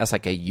him as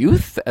like a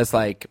youth, as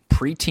like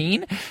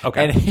preteen.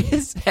 Okay.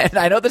 And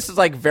I know this is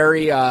like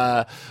very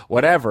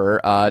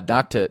whatever,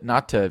 not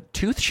to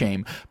tooth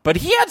shame, but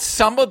he had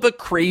some of the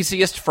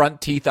craziest front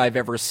teeth I've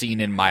ever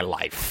seen in my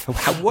life.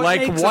 What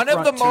like makes one a of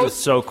the front tooth most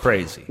so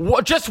crazy?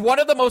 just one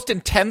of the most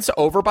intense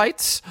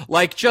overbites.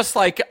 Like, just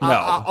like No.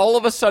 all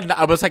of a sudden,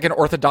 I was like an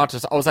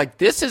orthodontist. I was like,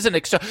 this is an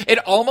it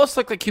almost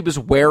looked like he was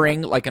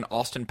wearing like an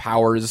Austin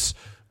Powers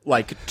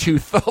like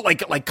tooth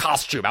like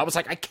costume. I was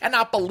like, I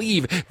cannot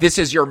believe this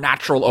is your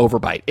natural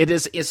overbite. It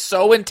is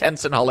so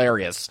intense and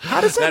hilarious.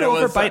 How does that it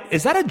was, overbite?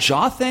 Is that a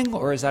jaw thing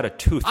or is that a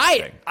tooth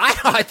thing?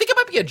 I think it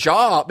might be a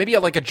jaw, maybe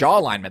like a jaw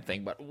alignment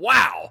thing. But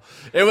wow,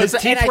 it was.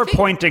 His teeth were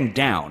pointing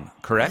down,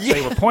 correct? Yeah.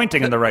 They were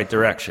pointing in the right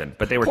direction,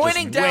 but they were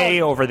pointing just down,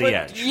 way over the but-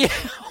 edge. Yeah,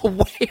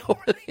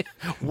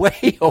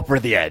 way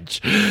over the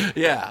edge.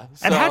 Yeah.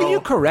 And how do so-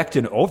 you correct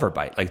an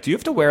overbite? Like, do you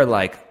have to wear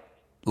like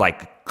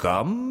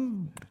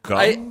gum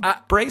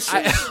braces?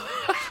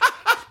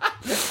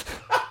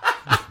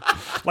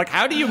 Like,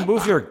 how do you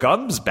move your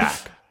gums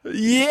back?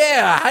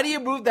 Yeah, how do you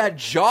move that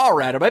jaw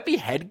around? It might be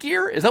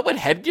headgear. Is that what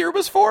headgear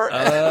was for?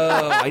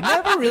 Oh, I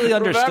never really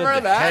understood Remember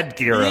the that?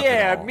 headgear of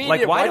Yeah, it all. me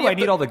Like, neither. why Why do do you I have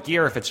need to- all the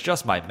gear if it's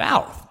just my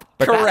mouth?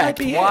 But Correct. That might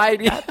be Why?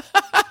 it.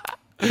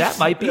 That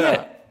might be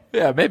it.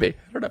 Yeah, maybe.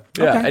 I don't know.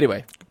 Yeah. Okay. Anyway.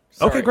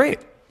 Okay, Sorry. great.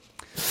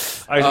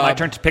 All right, my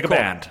turn to pick cool. a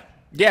band.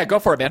 Yeah, go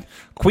for it, man.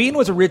 Queen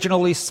was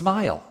originally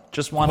Smile.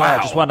 Just want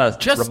to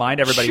Just remind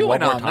everybody one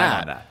chewing more on time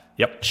that. on that.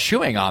 Yep.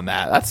 Chewing on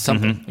that. That's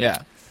something. Yeah.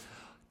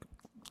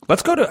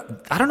 Let's go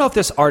to. I don't know if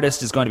this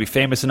artist is going to be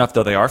famous enough,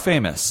 though they are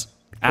famous.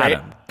 Right.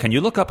 Adam, can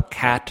you look up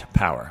Cat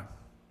Power?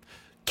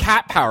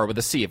 Cat Power with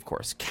a C, of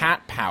course.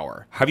 Cat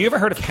Power. Have you ever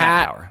heard of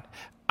Cat Power?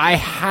 I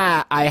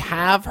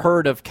have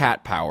heard of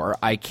Cat Power.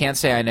 I can't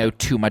say I know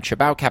too much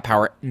about Cat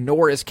Power,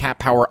 nor is Cat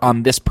Power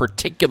on this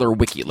particular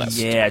wiki list.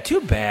 Yeah,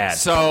 too bad.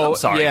 So, I'm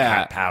sorry, yeah.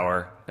 Cat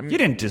Power. You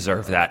didn't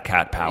deserve that,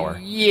 Cat Power.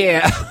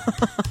 Yeah.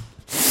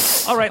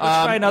 All right,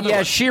 let's try another yeah,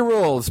 one. she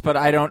rules, but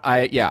I don't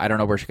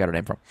know where she got her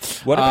name from.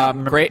 What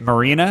about great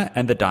Marina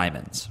and the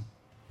Diamonds?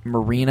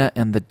 Marina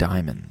and the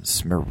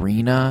Diamonds.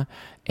 Marina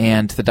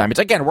and the Diamonds.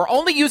 Again, we're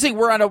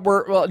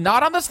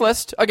not on this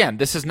list. Again,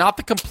 this is not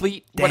the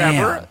complete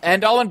whatever Damn.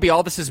 end all and be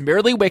all. This is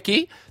merely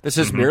wiki.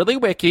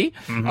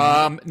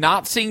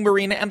 Not seeing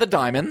Marina and the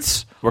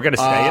Diamonds. We're going to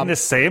stay in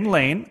this same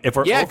lane. If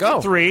we're 0 go.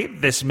 for 3,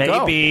 this may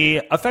Go. be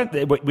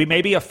offended. We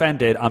may be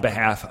offended on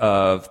behalf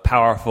of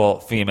powerful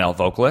female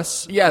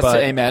vocalists. Yes,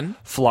 but amen.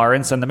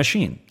 Florence and the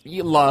Machine.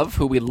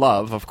 Who we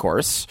love, of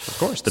course. Of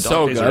course, the dog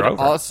So days good. are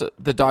over. Also,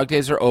 the dog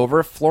days are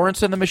over.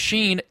 Florence and the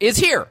Machine is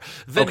here.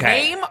 The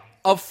Okay. name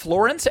of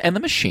Florence and the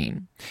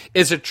Machine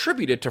is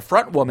attributed to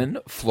frontwoman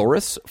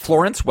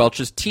Florence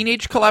Welch's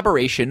teenage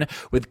collaboration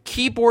with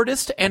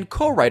keyboardist and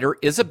co-writer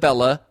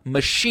Isabella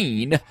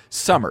Machine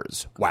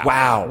Summers.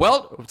 Wow.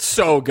 Well,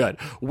 so good.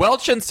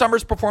 Welch and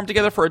Summers performed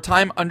together for a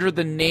time under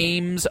the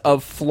names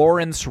of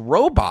Florence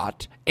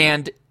Robot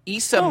and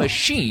Issa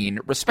Machine,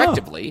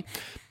 respectively.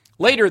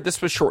 Later,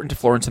 this was shortened to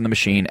Florence and the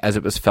Machine as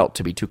it was felt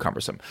to be too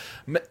cumbersome.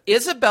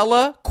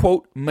 Isabella,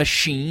 quote,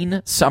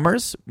 Machine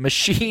Summers.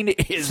 Machine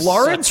is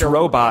Florence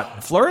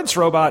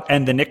Robot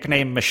and the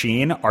nickname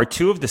Machine are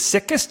two of the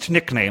sickest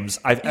nicknames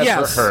I've ever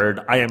Yes.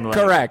 heard. I am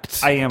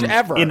Correct. I am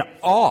Ever. in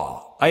awe.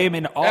 I am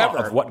in awe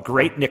Ever. of what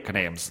great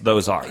nicknames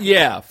those are.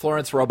 Yeah,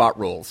 Florence Robot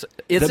rules.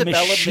 Isabella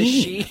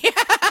Machine.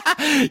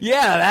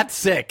 Yeah, that's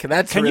sick.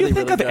 That's Can really, you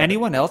think really of good.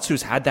 anyone else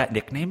who's had that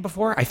nickname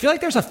before? I feel like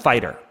there's a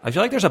fighter. I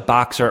feel like there's a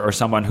boxer or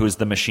someone who's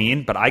the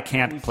Machine, but I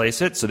can't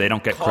place it, so they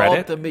don't get Called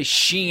credit. The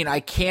Machine. I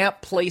can't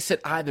place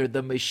it either.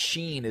 The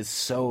Machine is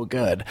so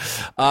good.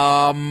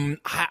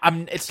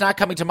 It's not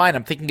coming to mind.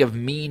 I'm thinking of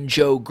Mean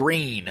Joe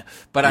Green,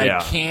 but Yeah.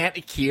 I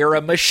can't hear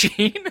a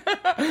machine.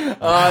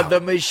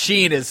 The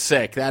Machine is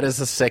sick. That is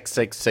a sick.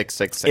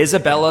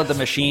 Isabella the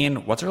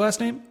Machine, what's her last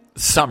name?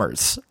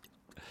 Summers.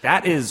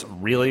 That is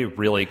really,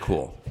 really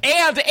cool.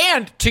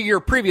 And to your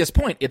previous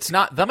point, it's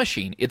not the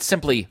Machine. It's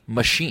simply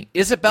Machine.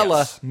 Isabella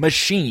Yes.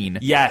 Machine.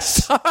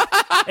 Yes.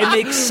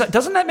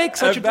 Doesn't that make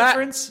such a That-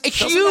 difference? Huge,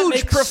 Doesn't that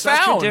make profound.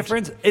 Such a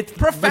difference.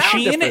 Profound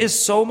Machine difference. is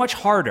so much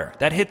harder.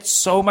 That hits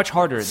so much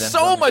harder than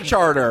So the much Machine.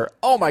 harder.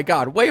 Oh my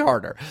God, way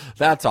harder.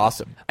 That's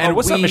awesome. And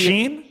what's that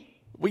Machine?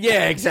 Well,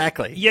 yeah,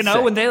 exactly. You know,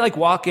 Sick. when they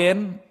walk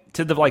in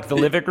to the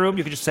living room,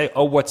 you can just say,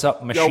 "Oh, what's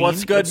up, Machine?" Yo,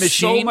 what's good, It's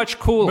Machine? So much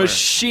cooler.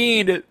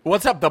 Machine.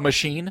 What's up, the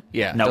Machine?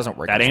 Yeah, Nope, it doesn't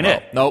work. that as ain't well.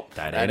 it. Nope,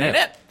 That that ain't ain't it.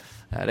 it.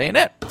 That ain't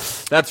it.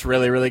 That's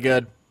really, really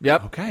good.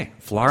 Yep. Okay,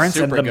 Florence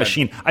Super and the good.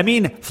 Machine. I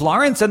mean,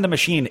 Florence and the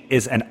Machine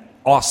is an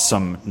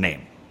awesome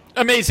name.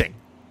 Amazing.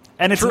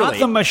 And it's Truly. not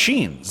the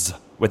Machines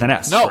with an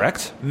S,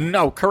 correct?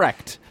 No,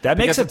 correct. That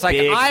makes Because a it's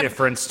big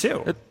difference,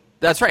 too.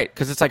 That's right,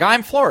 because it's like,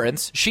 I'm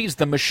Florence, she's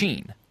the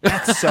Machine.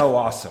 That's so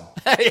awesome.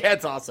 Yeah,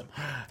 it's awesome.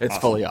 It's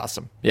fully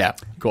awesome. Yeah,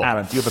 cool.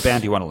 Adam, do you have a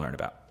band you want to learn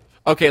about?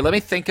 Okay, let me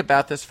think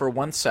about this for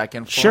 1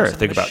 second. Sure, Florence and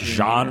think about Machine.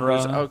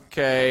 genre.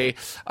 Okay.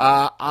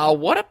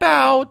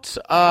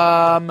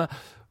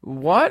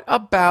 What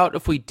about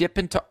if we dip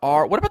into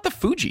what about the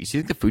Fugees?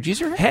 You think the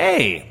Fugees are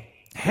here?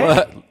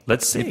 Hey,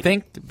 let's see. You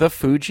think the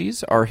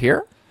Fugees are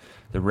here?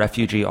 The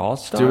Refugee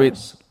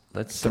All-Stars?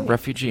 Let's see. The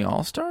Refugee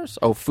All-Stars?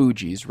 Oh,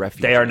 Fugees,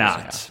 Refugees. They are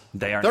not.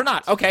 Yeah. They're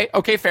not. Okay,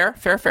 fair.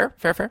 They are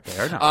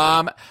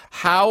not.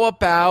 How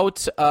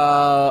about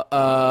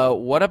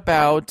what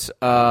about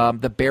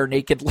the Bare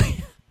Naked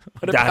Ladies?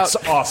 That's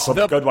awesome.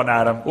 Good one,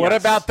 Adam. What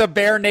about the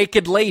Bare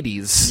Naked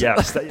Ladies?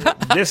 Yes,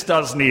 this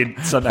does need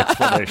some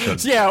explanation.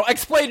 Yeah,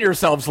 explain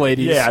yourselves,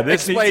 ladies. Yeah,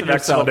 this explain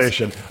needs some yourselves.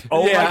 explanation.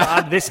 Oh my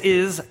God, this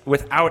is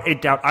without a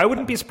doubt. I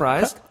wouldn't be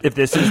surprised if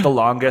this is the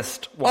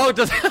longest one.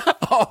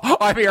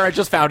 I'm here. I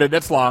just found it.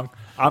 It's long.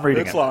 I'm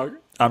reading it's it. long.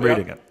 I'm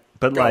reading it.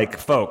 But like,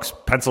 folks,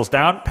 pencils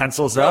down,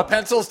 pencils up.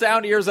 Pencils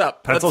down, ears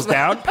up. Pencils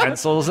down,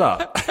 pencils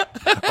up.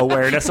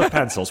 Awareness of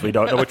pencils. We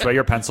don't know which way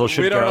your pencil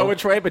should go. We don't know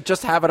which way, but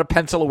just have a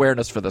pencil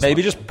awareness for this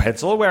Maybe one. just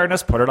pencil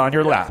awareness, put it on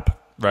your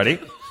lap. Ready?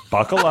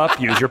 Buckle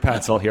up, use your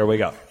pencil. Here we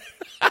go.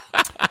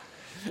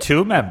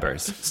 Two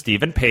members,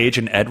 Stephen Page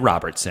and Ed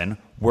Robertson,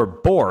 were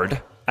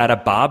bored at a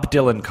Bob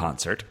Dylan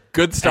concert.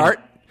 Good start.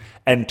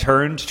 And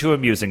turned to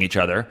amusing each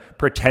other,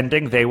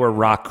 pretending they were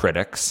rock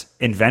critics,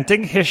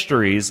 inventing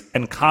histories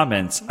and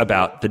comments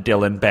about the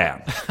Dylan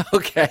band.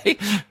 Okay.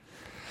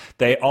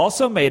 They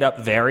also made up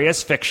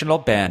various fictional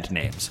band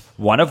names,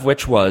 one of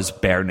which was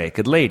Bare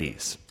Naked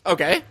Ladies.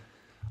 Okay.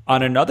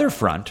 On another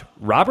front,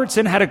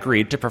 Robertson had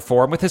agreed to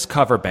perform with his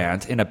cover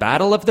band in a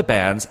battle of the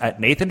bands at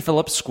Nathan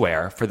Phillips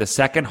Square for the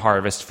Second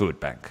Harvest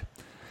Food Bank.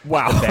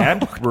 Wow. The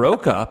band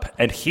broke up,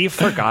 and he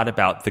forgot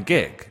about the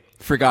gig.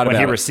 When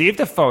he received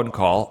a phone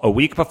call a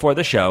week before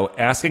the show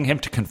asking him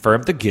to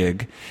confirm the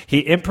gig,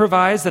 he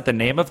improvised that the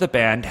name of the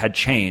band had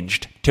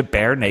changed to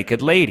Bare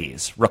Naked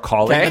Ladies,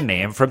 recalling the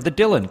name from the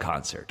Dylan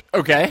concert.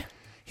 Okay.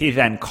 He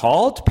then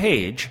called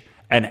Page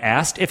and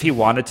asked if he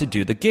wanted to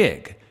do the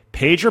gig.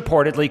 Page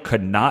reportedly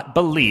could not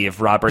believe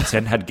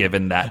Robertson had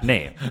given that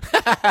name.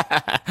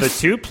 The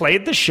two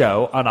played the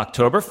show on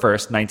October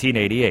 1st,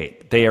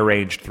 1988. They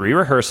arranged 3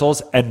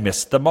 rehearsals and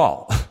missed them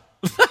all.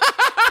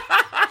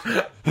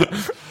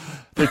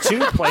 The two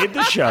played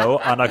the show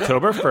on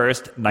October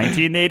 1st,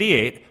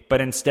 1988,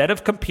 but instead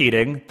of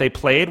competing, they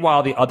played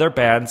while the other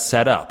bands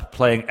set up,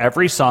 playing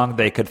every song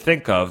they could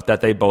think of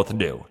that they both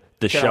knew.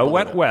 The show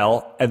went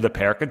well, and the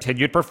pair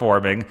continued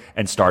performing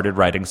and started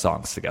writing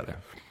songs together.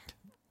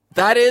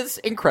 That is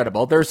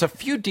incredible. There's a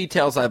few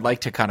details I'd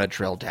like to kind of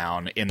drill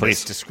down in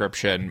this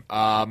description.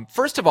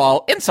 First of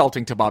all,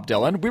 insulting to Bob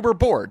Dylan. We were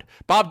bored.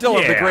 Bob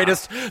Dylan, the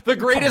greatest the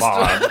greatest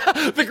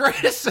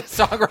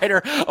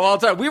songwriter of all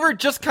time. We were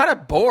just kind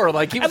of bored.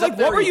 Like, he was like,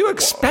 what were you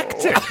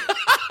expecting?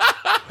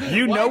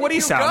 You know what he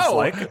sounds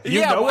like.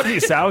 You know what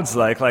he sounds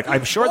like. Like,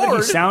 I'm sure that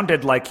he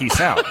sounded like he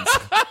sounds.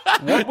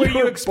 What were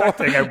you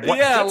expecting? And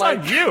that's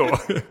on you.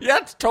 Yeah,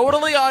 it's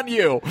totally on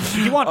you.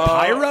 You want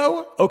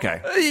pyro?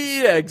 Okay.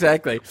 Yeah,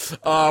 exactly.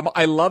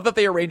 I love that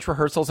they arrange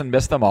rehearsals and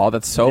miss them all.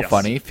 That's so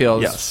funny.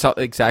 Feels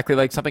exactly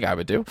like something I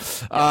would do.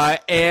 I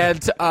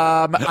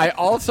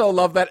also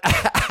love that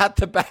at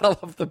the Battle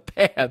of the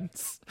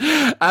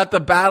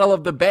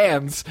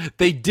Bands,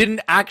 they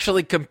didn't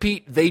actually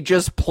compete. They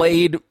just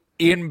played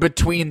in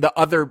between the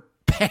other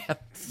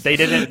bands. They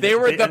didn't. They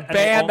were the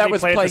band that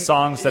was playing playing the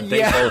songs that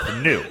they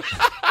both knew.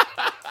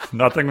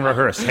 Nothing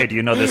rehearsed. Hey, do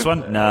you know this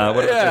one? No.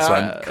 What about this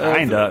one?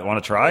 Kinda.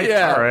 Want to try?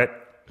 Yeah. All right.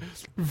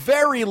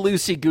 Very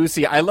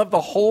loosey-goosey. I love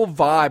the whole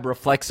vibe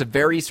reflects a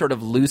very sort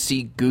of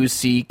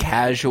loosey-goosey,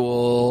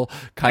 casual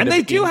kind of.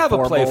 And they do have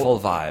a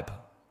playful vibe.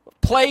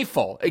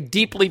 Playful,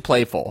 deeply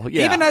playful.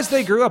 Yeah. Even as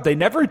they grew up, they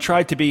never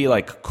tried to be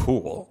like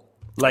cool.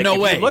 Like, no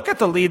if way. You look at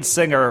the lead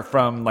singer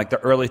from like the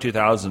early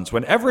 2000s,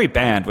 when every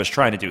band was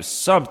trying to do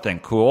something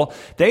cool,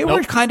 they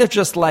were kind of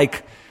just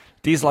like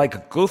these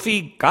like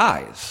goofy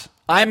guys.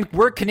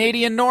 We're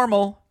Canadian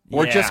normal.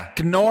 We're just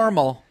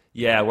normal.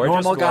 Yeah, we're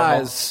normal just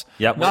guys.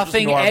 Yep,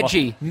 nothing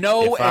edgy.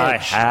 No if edge. I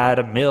had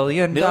 $1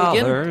 million.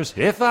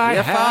 If I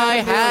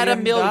had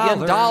 $1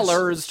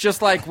 million.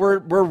 Just like we're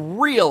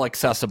real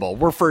accessible.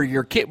 We're for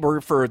your kid. We're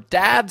for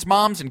dads,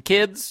 moms, and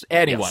kids.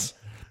 Anyone. Yes.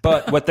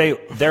 But what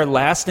their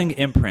lasting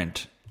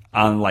imprint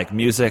on like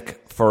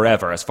music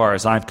forever, as far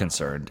as I'm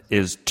concerned,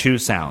 is 2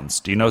 sounds.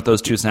 Do you know what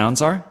those 2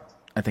 sounds are?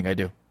 I think I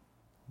do.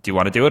 Do you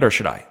want to do it or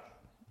should I?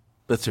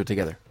 Let's do it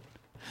together.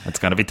 It's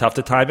going to be tough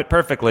to time it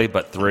perfectly,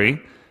 but 3,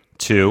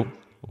 2,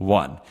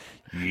 1.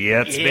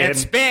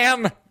 It's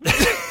been.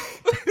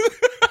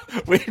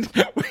 We did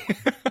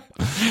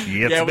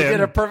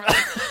a perfect.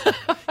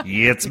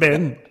 It's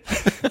been.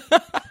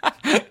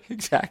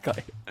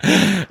 Exactly.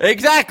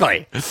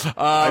 Exactly.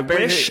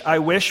 I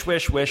wish,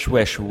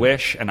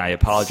 and I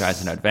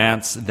apologize in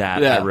advance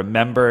that I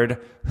remembered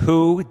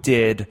who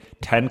did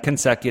 10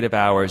 consecutive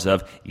hours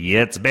of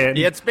It's Been on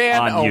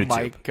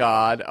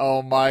YouTube.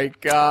 Oh my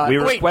God. We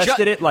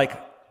requested it like...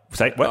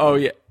 Say, what? Oh,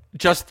 yeah.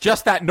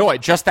 Just that noise,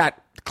 just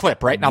that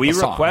clip, right? Not the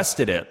song. We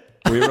requested it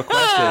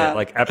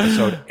like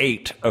episode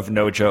 8 of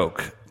No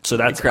Joke. So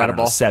that's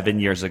incredible. 7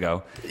 years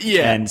ago.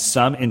 Yeah. And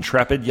some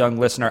intrepid young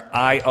listener,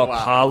 I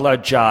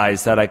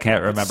apologize that I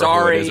can't remember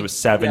who it is. It was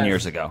 7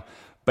 years ago.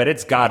 But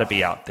it's got to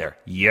be out there.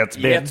 It's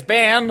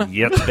been.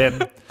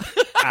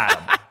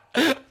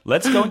 Adam,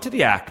 let's go into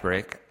the act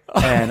break.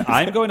 And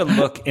I'm going to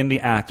look in the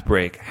act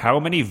break how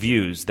many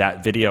views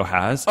that video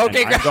has.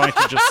 Okay, and I'm going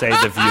to just say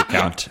the view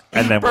count,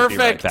 and then we'll be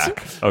right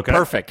back. Okay?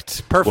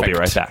 Perfect. We'll be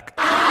right back.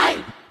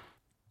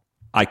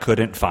 I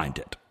couldn't find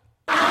it.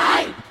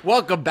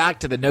 Welcome back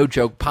to the No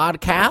Joke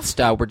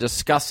Podcast. We're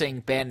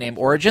discussing band name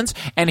origins.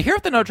 And here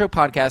at the No Joke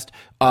Podcast,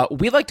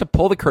 we like to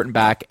pull the curtain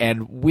back,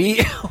 and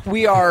we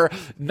are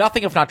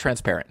nothing if not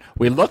transparent.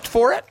 We looked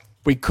for it.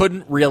 We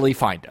couldn't really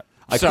find it.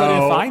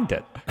 Couldn't find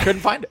it.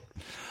 Couldn't find it.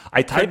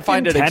 I typed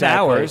in 10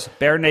 hours,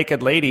 bare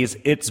naked ladies,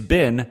 it's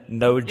been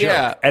no joke.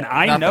 Yeah, and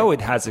I know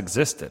it has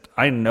existed.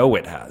 I know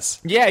it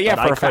has. Yeah,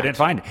 but I couldn't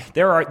find it.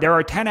 There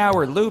are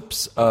 10-hour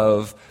loops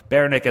of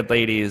bare naked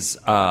ladies.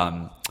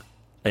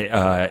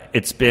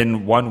 It's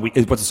been 1 week.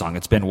 What's the song?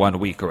 It's been 1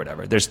 week or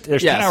whatever. There's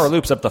 10-hour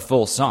loops of the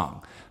full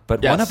song.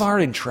 But one of our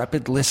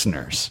intrepid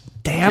listeners,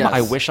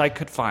 I wish I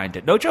could find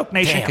it. No Joke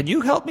Nation, Can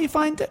you help me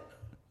find it?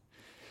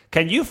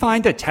 Can you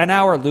find a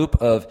 10-hour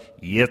loop of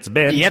It's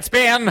Been? It's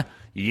been.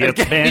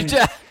 It's been.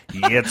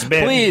 It's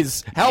been.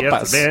 Please help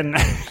us. Been.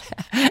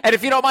 And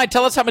if you don't mind,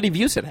 tell us how many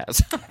views it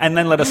has. And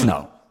then let us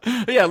know.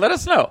 Yeah, let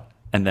us know.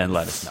 And then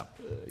let us know.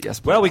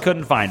 Yes. Well, we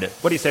couldn't find it.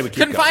 What do you say we keep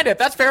couldn't going? Find it.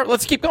 That's fair.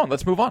 Let's keep going.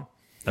 Let's move on.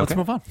 Let's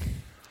move on.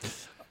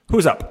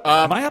 Who's up?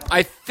 Am I up?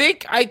 I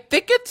think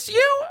it's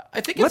you.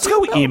 Let's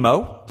go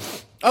emo.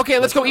 Okay,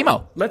 let's go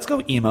emo. Let's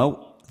go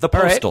emo. The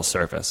Postal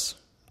Service.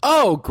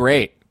 Oh,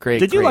 great.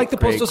 Did you like the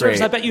Postal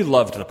Service? I bet you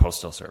loved the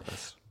Postal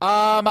Service.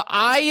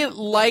 I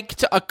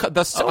liked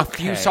a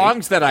few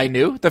songs that I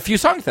knew. The few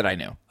songs that I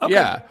knew. Okay.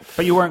 Yeah.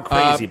 But you weren't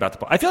crazy about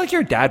the I feel like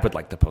your dad would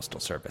like the Postal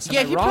Service.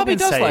 Yeah, he probably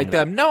does like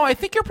them. No, I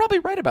think you're probably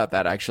right about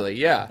that, actually.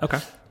 Yeah. Okay.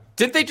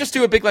 Didn't they just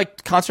do a big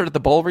concert at the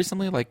Bowl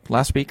recently, like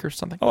last week or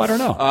something? Oh, I don't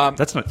know.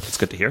 That's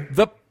good to hear.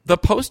 The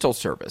Postal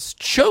Service,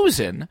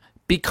 chosen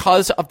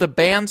because of the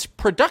band's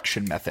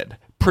production method.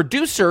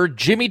 Producer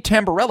Jimmy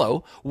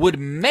Tamborello would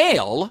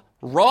mail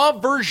raw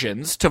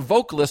versions to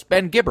vocalist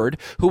Ben Gibbard,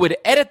 who would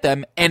edit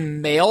them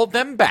and mail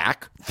them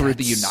back through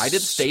the United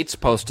States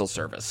Postal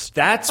Service.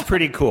 That's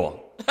pretty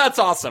cool. That's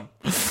awesome.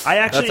 I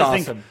actually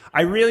think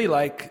I really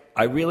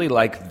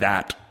like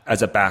that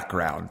as a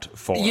background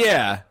for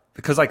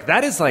because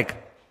that is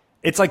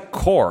it's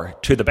core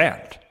to the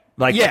band.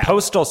 The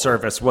Postal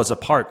Service was a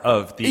part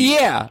of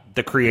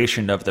the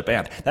creation of the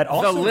band. That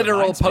also the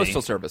literal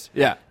Postal Service.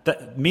 Yeah.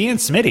 Me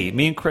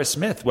and Chris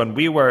Smith, when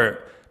we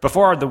were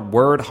before the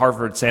word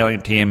Harvard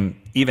sailing team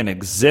even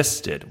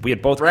existed, we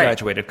had both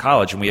graduated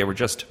college, and we were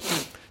just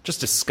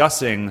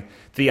discussing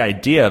the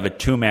idea of a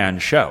two-man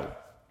show.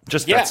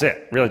 That's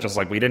it. Really,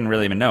 we didn't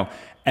really even know.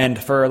 And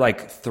for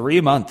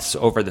 3 months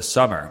over the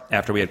summer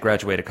after we had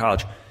graduated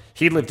college,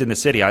 he lived in the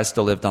city. I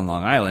still lived on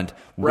Long Island.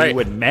 We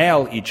would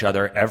mail each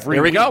other every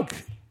week. Here we go.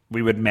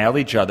 We would mail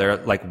each other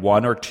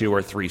 1 or 2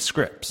 or 3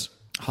 scripts.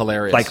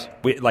 Hilarious.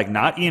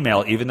 Not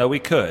email, even though we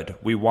could.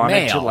 We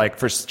wanted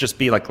to just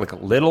be a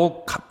little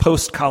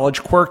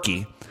post-college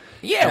quirky.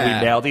 Yeah. And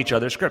we mailed each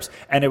other scripts.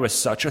 And it was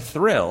such a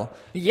thrill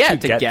to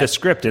get the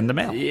script in the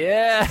mail.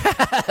 Yeah.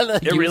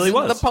 It really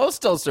was. The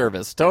Postal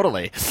Service.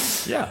 Totally.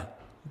 Yeah.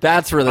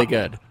 That's really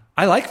good.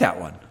 I like that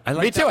one.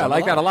 Me too. I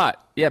like that a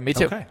lot. Yeah, me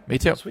too. Okay. Me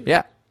too. Sweet.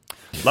 Yeah.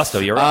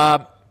 Lusto, you're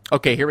up.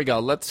 Okay, here we go.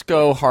 Let's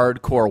go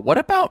hardcore. What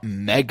about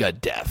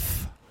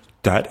Megadeth?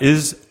 That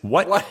is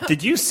what?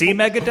 Did you see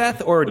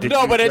Megadeth or did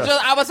no? You but it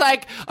just I was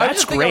like,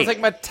 that's great. I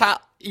was like,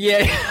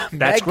 yeah,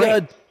 that's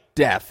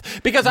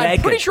Megadeth. Because I'm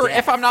pretty sure,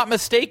 if I'm not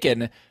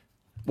mistaken,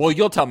 well,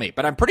 you'll tell me,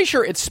 but I'm pretty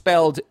sure it's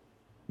spelled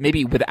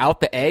maybe without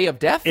the A of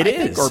death. It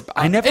is.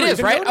 I never. It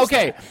is right.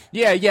 Okay.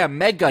 That. Yeah.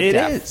 Megadeth. It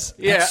is.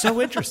 Yeah. That's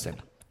so interesting.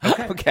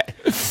 Okay.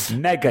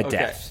 Megadeth.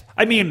 Okay.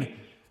 I mean,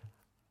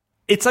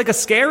 it's a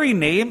scary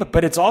name,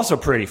 but it's also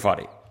pretty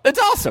funny. It's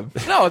awesome.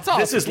 No, it's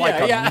awesome. This is a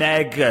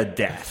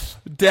Megadeth.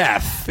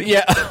 Death.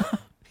 Yeah.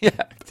 Yeah.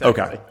 Exactly.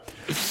 Okay.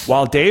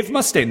 While Dave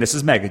Mustaine, this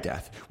is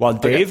Megadeth. While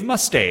Dave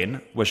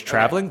Mustaine was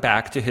traveling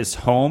back to his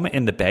home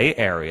in the Bay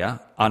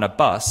Area on a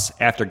bus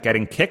after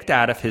getting kicked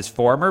out of his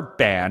former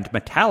band,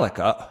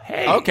 Metallica.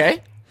 Hey.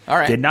 Okay. All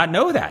right. Did not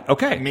know that.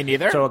 Okay. Me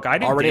neither. So a guy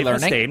named Dave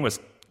Mustaine was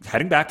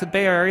heading back to the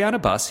Bay Area on a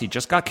bus. He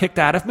just got kicked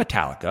out of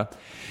Metallica.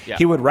 Yeah.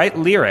 He would write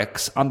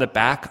lyrics on the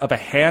back of a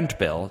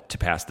handbill to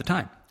pass the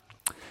time.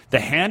 The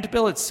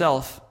handbill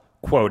itself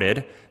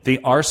quoted, "The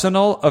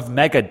arsenal of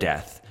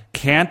Megadeth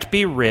can't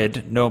be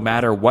rid no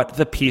matter what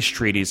the peace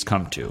treaties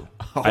come to.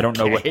 Okay. I don't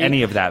know what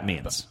any of that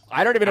means.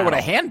 I don't even know what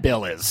a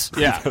handbill is.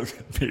 Yeah.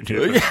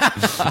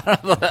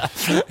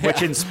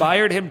 Which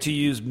inspired him to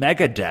use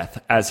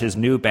Megadeth as his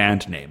new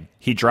band name.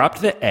 He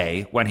dropped the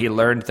A when he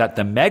learned that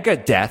the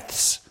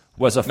Megadeths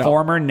was the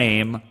former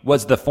name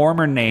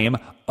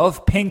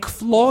of Pink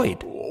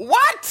Floyd.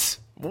 What?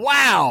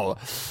 Wow.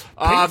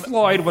 Pink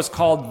Floyd was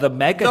called the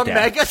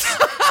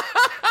Megadeth.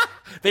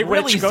 They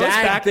really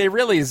zagged. They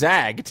really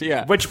zagged.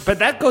 Yeah. But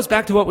that goes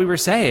back to what we were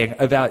saying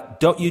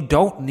about you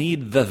don't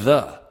need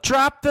the.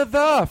 Drop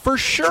the for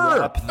sure.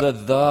 Drop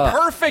the.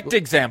 Perfect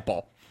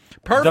example.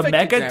 Perfect.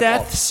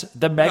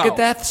 The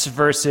Megadeths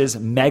versus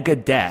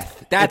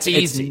Megadeth. That's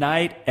easy. It's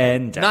night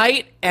and death.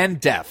 Night and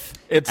death.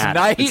 It's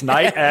night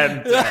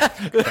and death.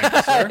 Thank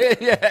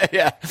you, sir.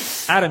 Yeah.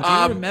 Adam, do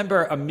you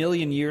remember a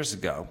million years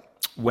ago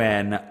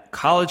when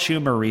College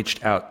Humor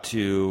reached out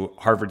to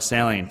Harvard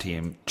Sailing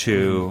Team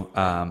to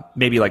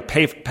maybe like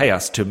pay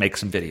us to make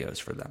some videos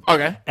for them?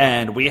 Okay.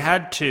 And we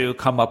had to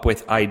come up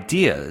with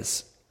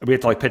ideas. We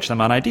had to like pitch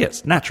them on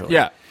ideas, naturally.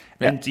 Yeah.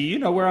 And do you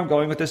know where I'm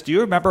going with this? Do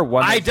you remember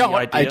one? I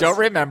don't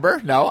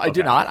remember. No, I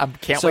do not. I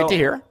can't wait to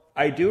hear.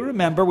 I do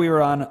remember we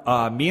were on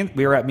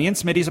we were at me and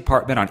Smitty's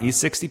apartment on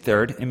East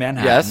 63rd in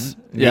Manhattan. Yes.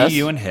 Me,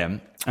 you, and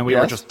him, and we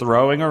were just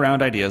throwing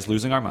around ideas,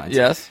 losing our minds.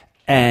 Yes.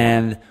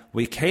 And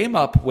we came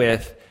up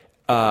with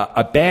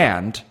a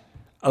band,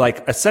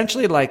 like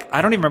essentially like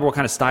I don't even remember what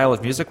kind of style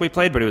of music we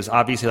played, but it was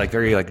obviously like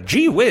very like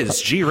gee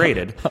whiz,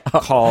 G-rated,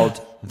 called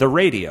the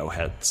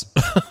Radioheads.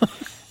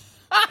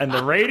 And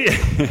the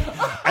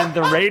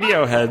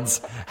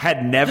Radioheads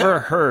had never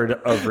heard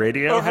of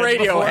Radiohead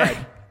before.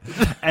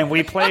 And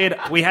we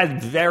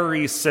had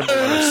very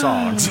similar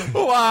songs.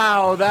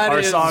 Wow,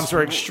 Our songs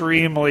were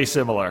extremely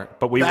similar,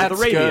 but we were the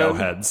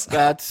Radioheads. Good.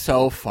 That's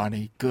so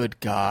funny.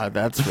 Good God,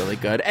 that's really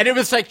good. And it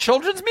was like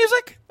children's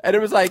music? And it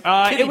was like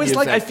it was music.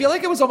 like I feel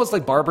like it was almost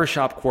like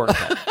barbershop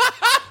quartet.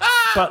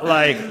 But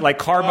like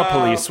Karma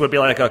Police would be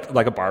like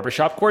a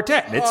barbershop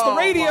quartet. And it's the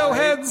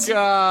Radioheads. My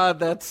God,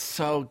 that's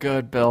so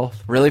good, Bill.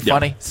 Really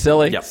funny,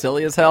 silly,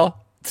 silly as hell.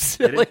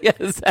 Silly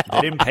as hell.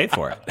 They didn't pay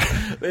for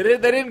it. They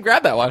didn't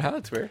grab that one, huh?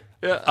 That's weird.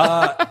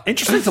 Yeah.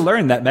 Interesting to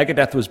learn that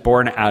Megadeth was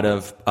born out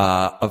of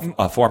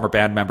a former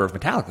band member of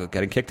Metallica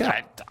getting kicked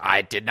out.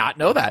 I did not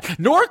know that.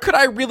 Nor could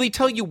I really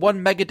tell you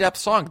one Megadeth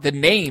song. The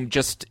name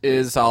just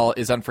is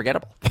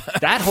unforgettable.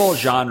 That whole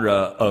genre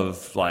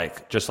of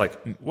like just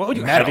like what would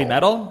you metal.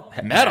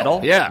 Heavy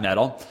metal?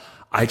 Metal.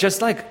 I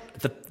just like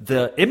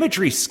the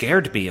imagery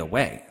scared me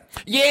away.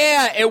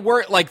 Yeah, it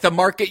worked like the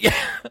market. Yeah.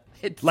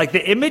 Like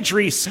the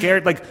imagery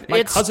scared, like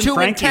my cousin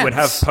Frankie intense. would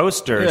have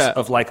posters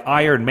of like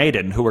Iron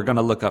Maiden, who we're going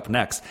to look up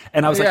next.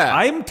 And I was like,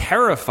 I'm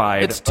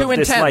terrified it's too of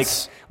this.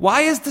 Intense. Like,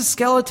 why is the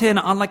skeleton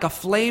on like a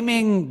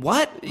flaming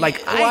what?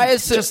 Like, why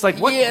is it just like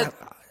what? Yeah,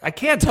 I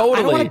can't. Totally.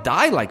 I don't want to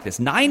die like this.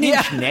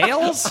 9-inch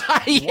nails.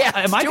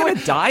 Am I going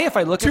to die if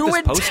I look at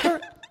this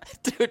poster?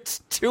 Dude, it's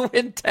too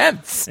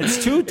intense.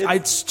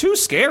 It's too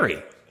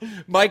scary.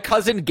 My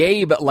cousin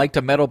Gabe liked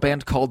a metal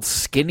band called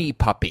Skinny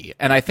Puppy,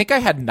 and I think I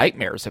had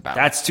nightmares about it.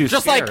 That's too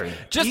scary.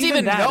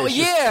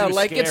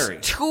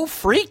 It's too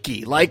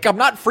freaky. Like, I'm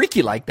not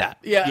freaky like that.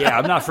 Yeah,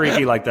 I'm not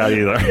freaky like that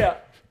either.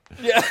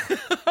 Yeah.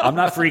 I'm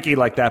not freaky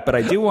like that, but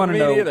I do want to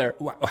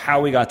know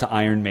how we got to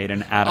Iron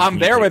Maiden. Adam, I'm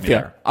there with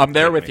you. I'm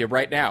there with you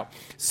right now.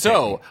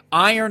 So,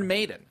 Iron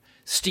Maiden.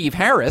 Steve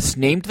Harris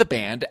named the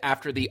band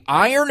after the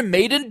Iron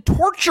Maiden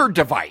torture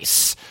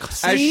device,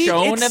 as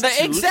shown in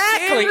the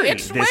Scary.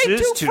 It's way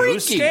too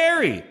freaky.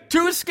 Scary.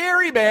 Too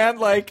scary, man.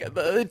 Like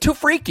too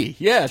freaky.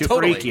 Yeah, too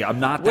totally. Freaky. I'm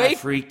not that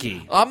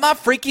freaky. I'm not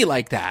freaky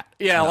like that.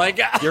 Yeah, like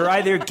you're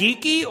either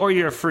geeky or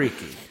you're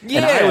freaky. Yeah,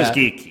 and I was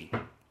geeky.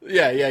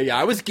 Yeah.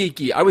 I was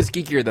geeky. I was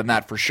geekier than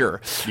that for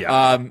sure.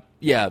 Yeah.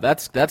 Yeah,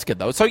 that's good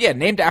though. So yeah,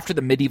 named after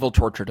the medieval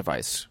torture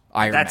device.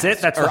 Iron That's Mask.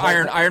 it? That's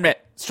Iron Man.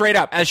 Straight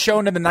up, as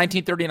shown in the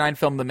 1939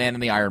 film The Man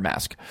in the Iron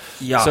Mask.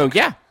 Yuck. So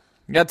yeah,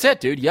 that's it,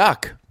 dude.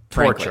 Yuck.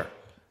 Torture. Frankly.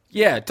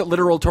 Yeah,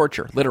 literal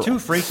torture. Literal. Too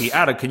freaky.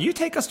 Adam, can you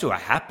take us to a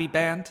happy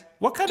band?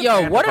 What kind of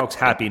band evokes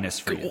happiness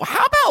for you?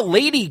 How about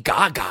Lady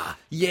Gaga?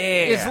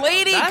 Yeah. Is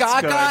Lady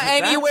Gaga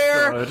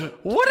anywhere?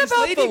 What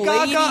about Lady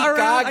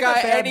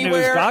Gaga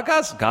anywhere?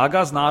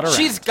 Gaga's not around.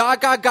 She's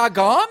Gaga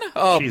gone?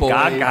 Oh, she's boy.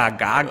 Gaga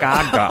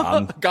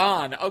gone.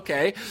 Gone.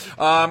 Okay.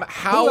 Who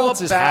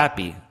else is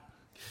happy?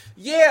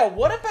 Yeah,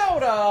 what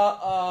about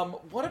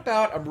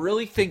I'm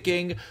really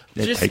thinking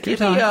take your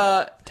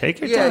time.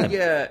 Take your time.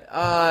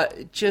 Yeah.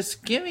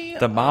 Just give me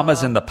the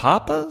mamas and the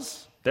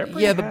papas? They're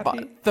pretty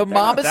happy. The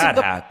mamas and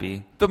the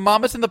happy. The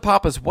mamas and the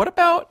papas. What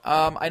about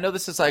I know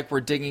this is like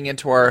we're digging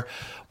into our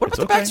what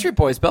about the Backstreet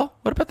Boys, Bill?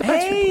 What about the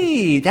Backstreet Boys?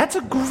 Hey, that's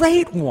a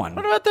great one.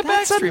 What about the Backstreet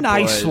Boys? That's a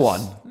nice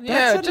one.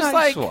 Yeah, that's just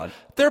nice like one.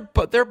 They're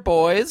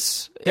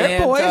boys. They're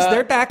boys.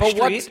 They're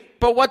Backstreet.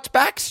 But what's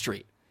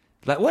Backstreet?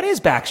 What is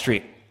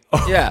Backstreet?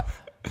 Yeah.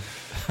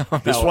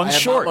 This one's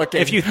short.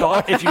 If you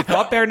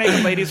thought Bare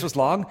Naked Ladies was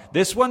long,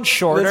 this one's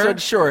shorter. This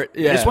one's short.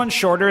 Yeah. This one's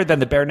shorter than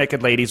the Bare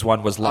Naked Ladies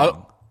one was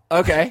long.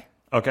 Okay.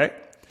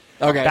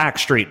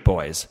 Backstreet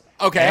Boys.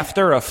 Okay.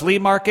 After a flea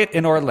market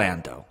in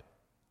Orlando.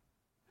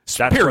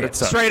 That's Period. what it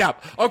says. Straight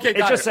up. Okay,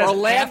 got It just says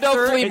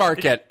Orlando flea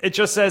market. It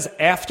just says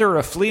after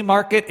a flea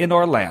market in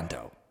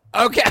Orlando.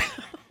 Okay.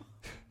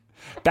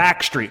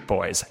 Backstreet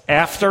Boys,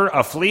 after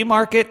a flea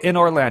market in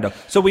Orlando.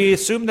 So we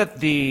assume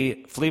that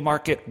the flea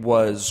market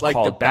was Like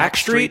called the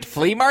Backstreet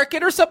Flea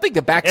Market or something?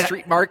 The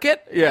Backstreet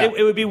Market? Yeah.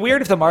 It would be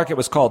weird if the market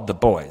was called The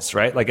Boys,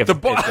 right? Like if the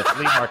flea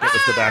market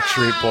was the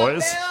Backstreet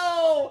Boys.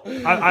 No.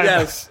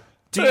 Yes.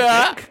 Do you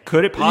think?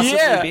 Could it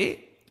possibly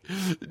be?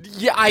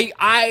 Yeah,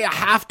 I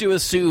have to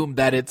assume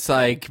that it's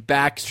like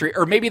Backstreet,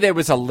 or maybe there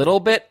was a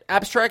little bit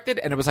abstracted,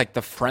 and it was like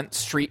the Front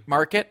Street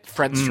Market,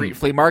 Front Street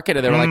Flea Market,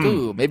 and they were like,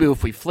 "Ooh, maybe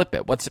if we flip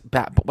it, what's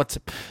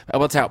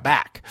out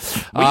back?"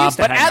 We used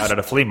to hang out at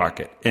a flea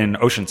market in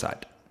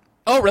Oceanside.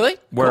 Oh, really?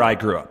 Where I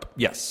grew up.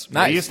 Yes,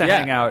 nice. We used to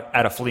hang out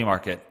at a flea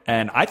market,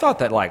 and I thought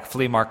that like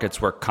flea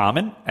markets were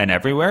common and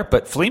everywhere,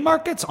 but flea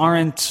markets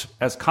aren't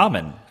as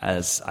common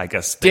as I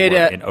guess they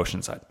were in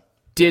Oceanside.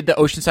 Did the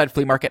Oceanside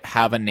Flea Market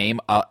have a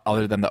name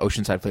other than the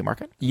Oceanside Flea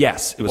Market?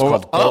 Yes, it was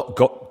called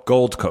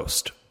Gold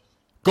Coast.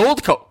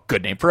 Gold Coast.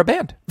 Good name for a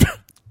band.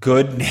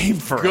 Good name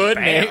for a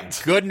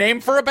band. Good name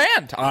for a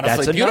band,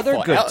 honestly. That's another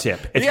beautiful. good tip.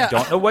 If you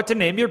don't know what to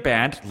name your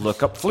band,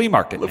 look up flea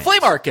market names. Flea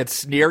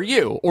markets near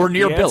you or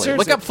near Billy.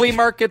 Look up flea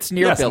markets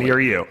near Billy. Near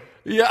you.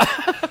 Yeah.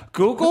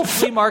 Google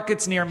flea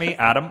markets near me.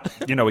 Adam,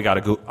 you know we got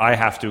to go. I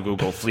have to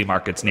Google flea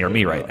markets near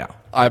me right now.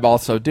 I'm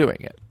also doing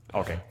it.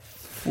 Okay.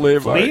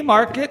 Flea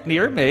market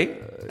near me.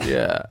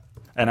 Yeah.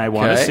 And I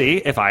want to see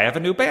if I have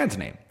a new band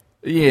name.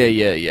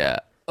 Yeah.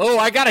 Oh,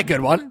 I got a good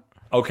one.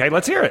 Okay,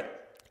 let's hear it.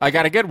 I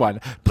got a good one.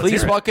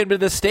 Please welcome to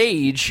the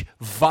stage,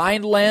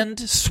 Vineland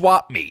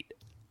Swap Meet.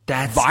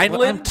 That's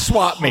Vineland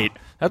Swap Meet.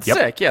 That's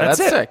sick. Yeah, that's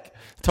sick.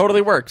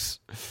 Totally works.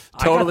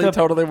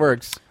 Totally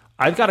works.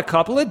 I've got a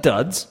couple of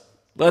duds.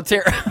 Let's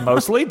hear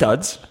Mostly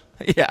duds.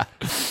 Yeah.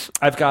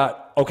 I've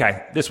got,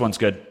 okay, this one's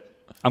good.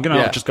 I'm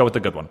going to just go with the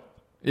good one.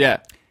 Yeah.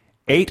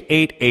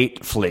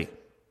 888 Flea.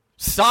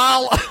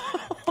 Sol.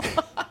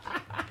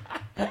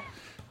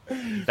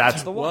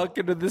 That's the one.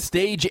 Welcome to the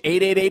stage,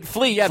 888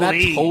 Flea. Yeah,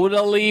 Flea. that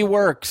totally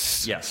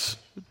works. Yes.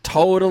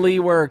 Totally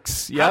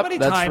works. Yep, How many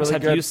times really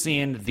have good. you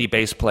seen the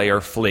bass player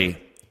Flea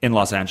in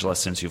Los Angeles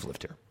since you've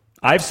lived here?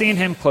 I've seen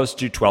him close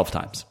to 12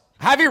 times.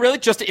 Have you really?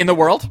 Just in the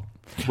world?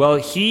 Well,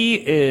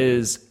 he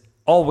is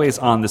always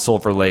on the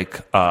Silver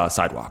Lake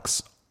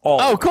sidewalks.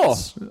 Always. Oh, cool.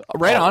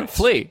 Right on.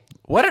 Flea.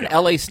 What an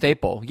LA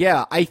staple.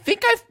 Yeah, I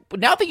think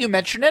now that you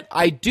mention it,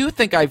 I do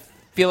think I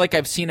feel like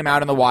I've seen him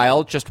out in the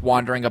wild, just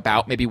wandering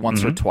about maybe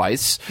once or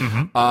twice.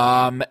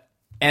 And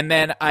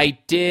then I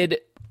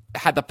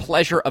had the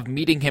pleasure of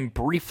meeting him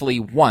briefly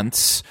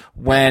once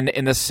when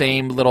in the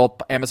same little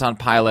Amazon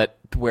pilot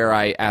where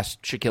I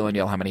asked Shaquille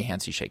O'Neal how many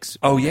hands he shakes.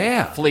 Oh,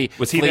 yeah. Flea.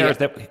 Was he there?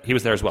 He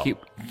was there as well.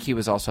 He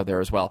was also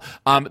there as well.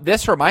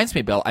 This reminds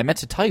me, Bill, I meant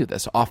to tell you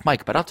this off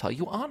mic, but I'll tell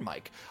you on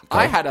mic.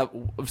 I had a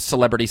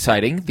celebrity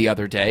sighting the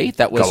other day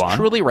that was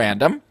truly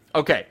random.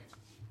 Okay.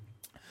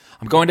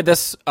 I'm going to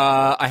this.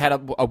 I had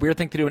a weird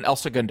thing to do in El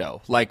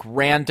Segundo, like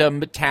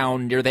random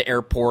town near the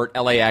airport,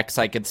 LAX.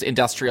 Like it's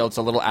industrial, it's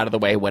a little out of the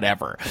way,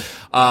 whatever.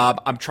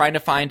 I'm trying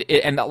to find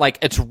it, and like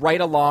it's right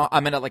along.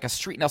 I'm in a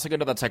street in El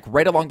Segundo that's like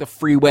right along the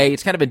freeway.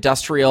 It's kind of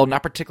industrial,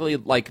 not particularly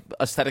like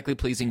aesthetically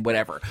pleasing,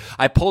 whatever.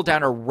 I pulled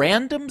down a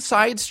random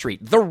side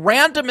street, the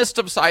randomest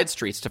of side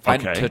streets, to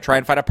try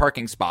and find a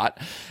parking spot,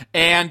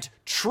 and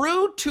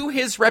true to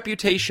his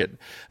reputation,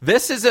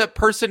 this is a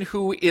person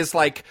who is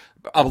like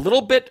a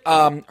little bit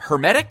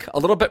hermetic, a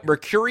little bit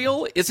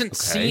mercurial,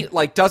 isn't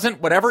like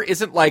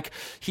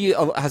he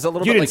has a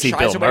little bit like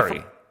shies away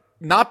from.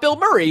 Not Bill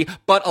Murray,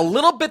 but a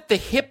little bit the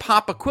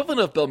hip-hop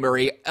equivalent of Bill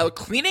Murray,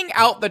 cleaning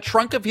out the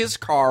trunk of his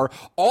car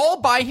all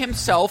by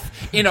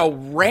himself in a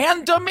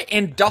random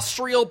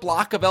industrial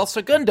block of El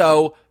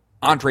Segundo,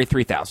 Andre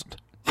 3000.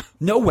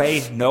 No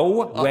way.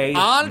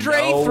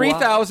 Andre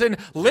 3000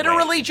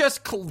 literally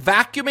just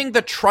vacuuming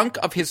the trunk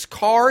of his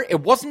car. It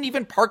wasn't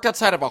even parked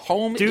outside of a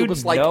home. Dude, it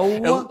was like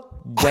no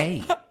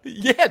way.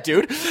 Yeah,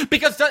 dude.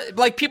 Because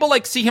like people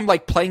like see him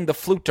like playing the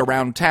flute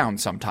around town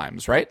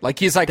sometimes, right? Like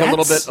he's like a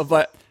little bit of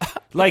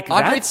like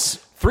Andre that's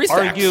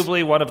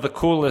arguably one of the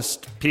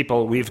coolest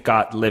people we've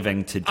got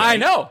living today. I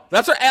know.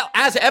 That's what,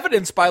 as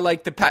evidenced by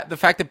like the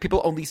fact that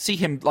people only see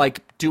him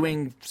like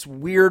doing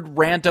weird,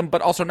 random,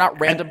 but also not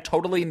random,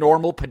 totally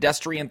normal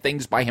pedestrian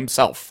things by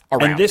himself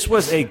around. And this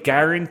was a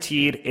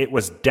guaranteed. It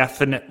was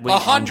definitely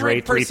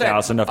 100%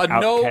 3000 of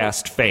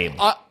Outkast fame.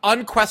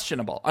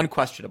 Unquestionable.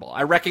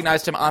 I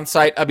recognized him on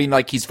site. I mean,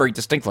 like he's very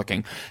distinct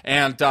looking.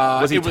 And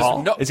was he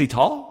tall? Is he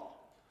tall?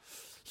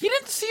 He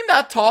didn't seem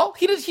that tall.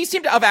 He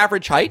seemed of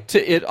average height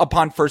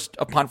upon first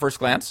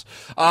glance.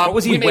 What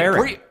was he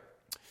wearing?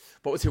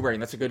 What was he wearing?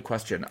 That's a good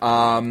question.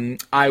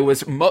 I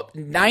was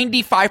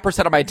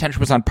 95% of my attention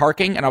was on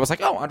parking, and I was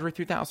like, oh, Andre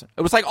 3000.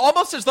 It was like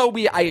almost as though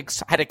I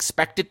had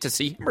expected to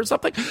see him or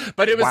something.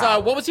 But it was,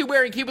 what was he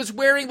wearing? He was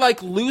wearing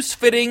like loose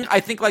fitting, I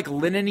think like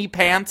linen-y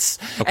pants,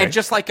 and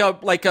just like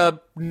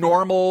a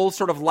normal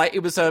sort of light. It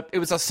was a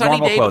sunny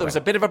Normal day, clothing. but there was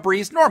a bit of a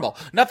breeze. Normal,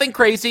 nothing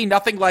crazy,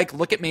 nothing like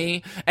look at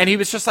me. And he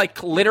was just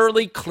like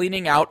literally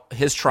cleaning out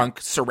his trunk,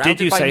 surrounded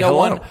Did you by say no hello?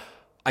 one.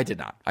 I did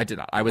not.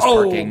 I was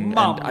parking.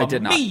 Mamma And I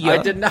did not. mia.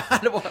 I did not.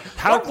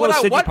 How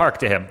close did you park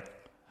to him?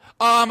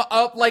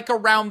 Like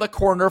around the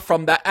corner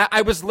from that.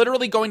 I was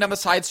literally going down the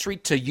side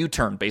street to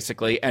U-turn,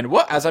 basically. And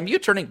as I'm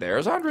U-turning,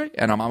 there's Andre,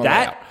 and I'm on my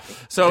way out.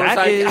 So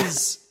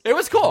it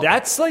was cool.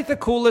 That's like the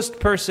coolest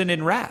person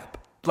in rap.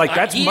 Like,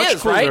 that's he much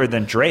is, cooler right?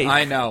 than Drake.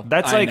 I know.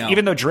 That's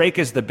even though Drake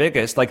is the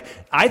biggest, like,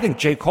 I think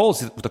J. Cole's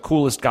the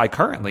coolest guy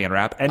currently in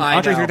rap. And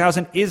Andre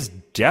 3000 is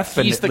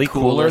definitely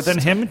cooler than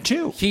him,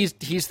 too. He's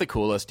the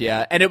coolest,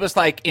 yeah. And it was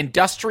like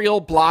industrial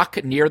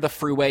block near the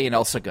freeway in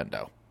El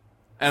Segundo.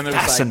 And it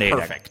was Fascinating.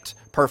 Like,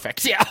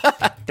 perfect, yeah.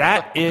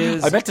 That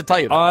is I meant to tell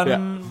you that.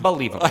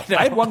 Unbelievable. I know,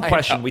 I had one I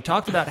question. know. We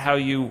talked about how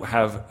you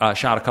have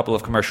shot a couple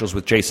of commercials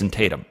with Jason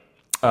Tatum.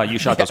 You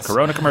shot those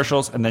Corona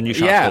commercials, and then you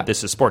shot the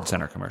This Is Sports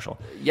Center commercial.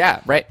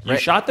 Yeah, right. You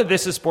shot the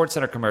This Is Sports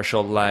Center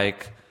commercial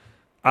like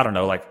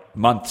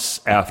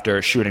months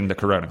after shooting the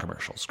Corona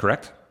commercials,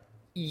 correct?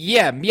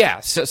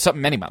 Yeah. So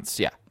many months,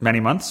 yeah. Many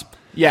months?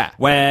 Yeah.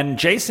 When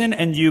Jason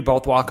and you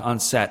both walk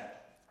on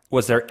set,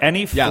 was there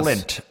any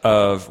flint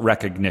of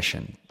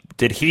recognition?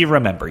 Did he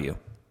remember you?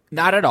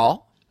 Not at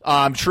all.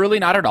 Truly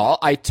not at all.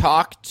 I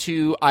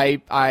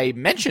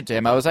mentioned to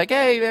him, I was like,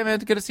 hey, man,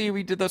 it's good to see you.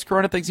 We did those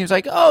Corona things. He was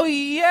like, oh,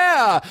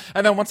 yeah.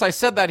 And then once I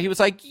said that, he was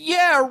like,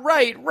 yeah,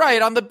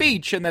 right, on the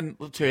beach. And then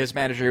to his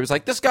manager, he was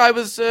like, this guy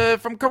was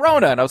from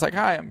Corona. And I was like,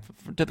 hi, I'm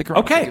to the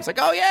Corona. Okay. He was like,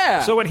 oh,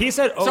 yeah. So when he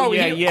said,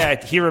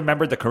 he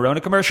remembered the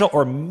Corona commercial,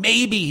 or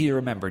maybe he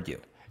remembered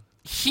you.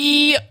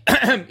 He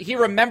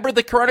remembered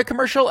the Corona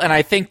commercial, and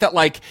I think that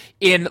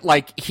in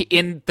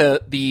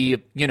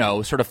the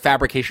sort of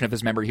fabrication of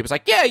his memory, he was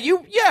like,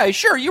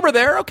 sure, you were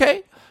there,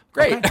 okay,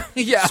 great, okay.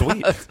 Yeah,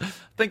 sweet. I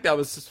think that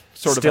was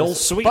sort of still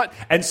sweet. But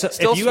and so,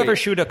 if you ever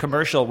shoot a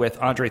commercial with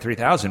Andre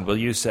 3000, will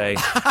you say,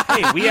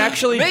 "Hey, we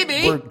actually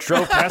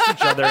drove past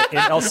each other in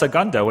El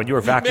Segundo when you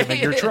were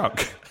vacuuming your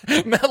trunk"?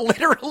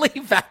 Literally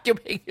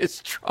vacuuming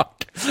his trunk.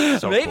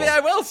 So maybe cool. I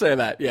will say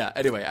that. Yeah.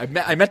 Anyway,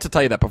 I meant to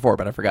tell you that before,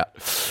 but I forgot.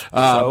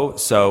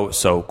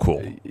 So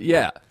cool.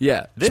 Yeah.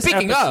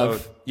 Speaking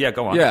of,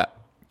 go on. Yeah.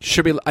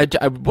 Should we?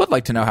 I would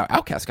like to know how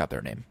Outkast got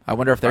their name. I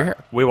wonder if they're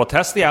here. We will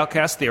test the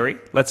Outkast theory.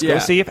 Let's go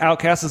see if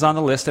Outkast is on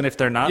the list, and if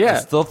they're not, I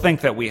still think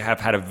that we have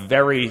had a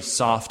very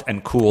soft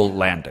and cool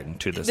landing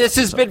to this. This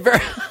has been very,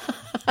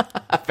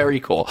 very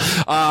cool.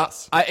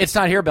 It's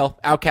not here, Bill.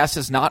 Outkast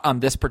is not on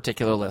this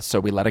particular list, so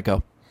we let it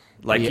go.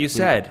 Like you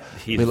said,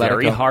 he's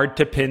very hard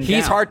to pin down.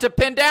 He's hard to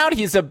pin down.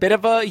 He's a bit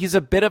of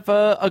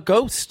a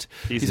ghost.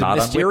 He's not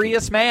a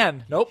mysterious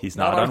man. Nope. He's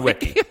not on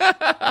Wiki.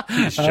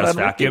 He's just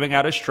vacuuming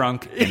out his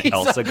trunk in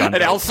El Segundo,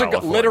 California.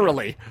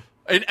 Literally.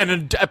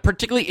 And a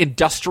particularly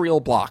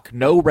industrial block.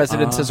 No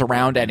residences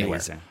around anywhere.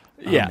 Amazing.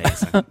 Yeah.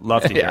 Amazing.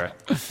 Love to hear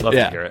it. Love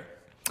to hear it.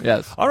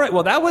 Yes. All right.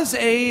 Well, that was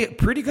a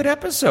pretty good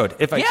episode.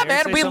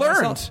 We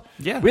learned.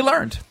 Yeah. We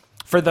learned.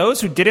 For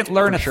those who didn't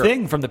learn a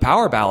thing from the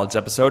Power Ballads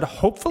episode,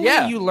 hopefully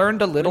you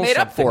learned a little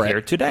something here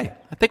today.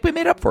 I think we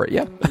made up for it,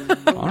 yeah.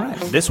 All right.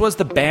 This was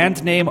the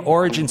band name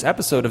origins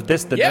episode of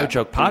the No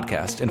Joke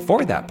podcast. And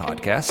for that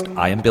podcast,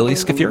 I am Billy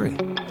Scafuri.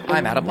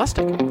 I'm Adam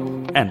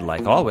Lustig. And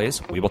like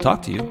always, we will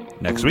talk to you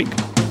next week.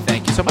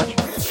 Thank you so much.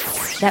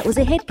 That was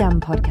a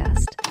HeadGum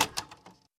podcast.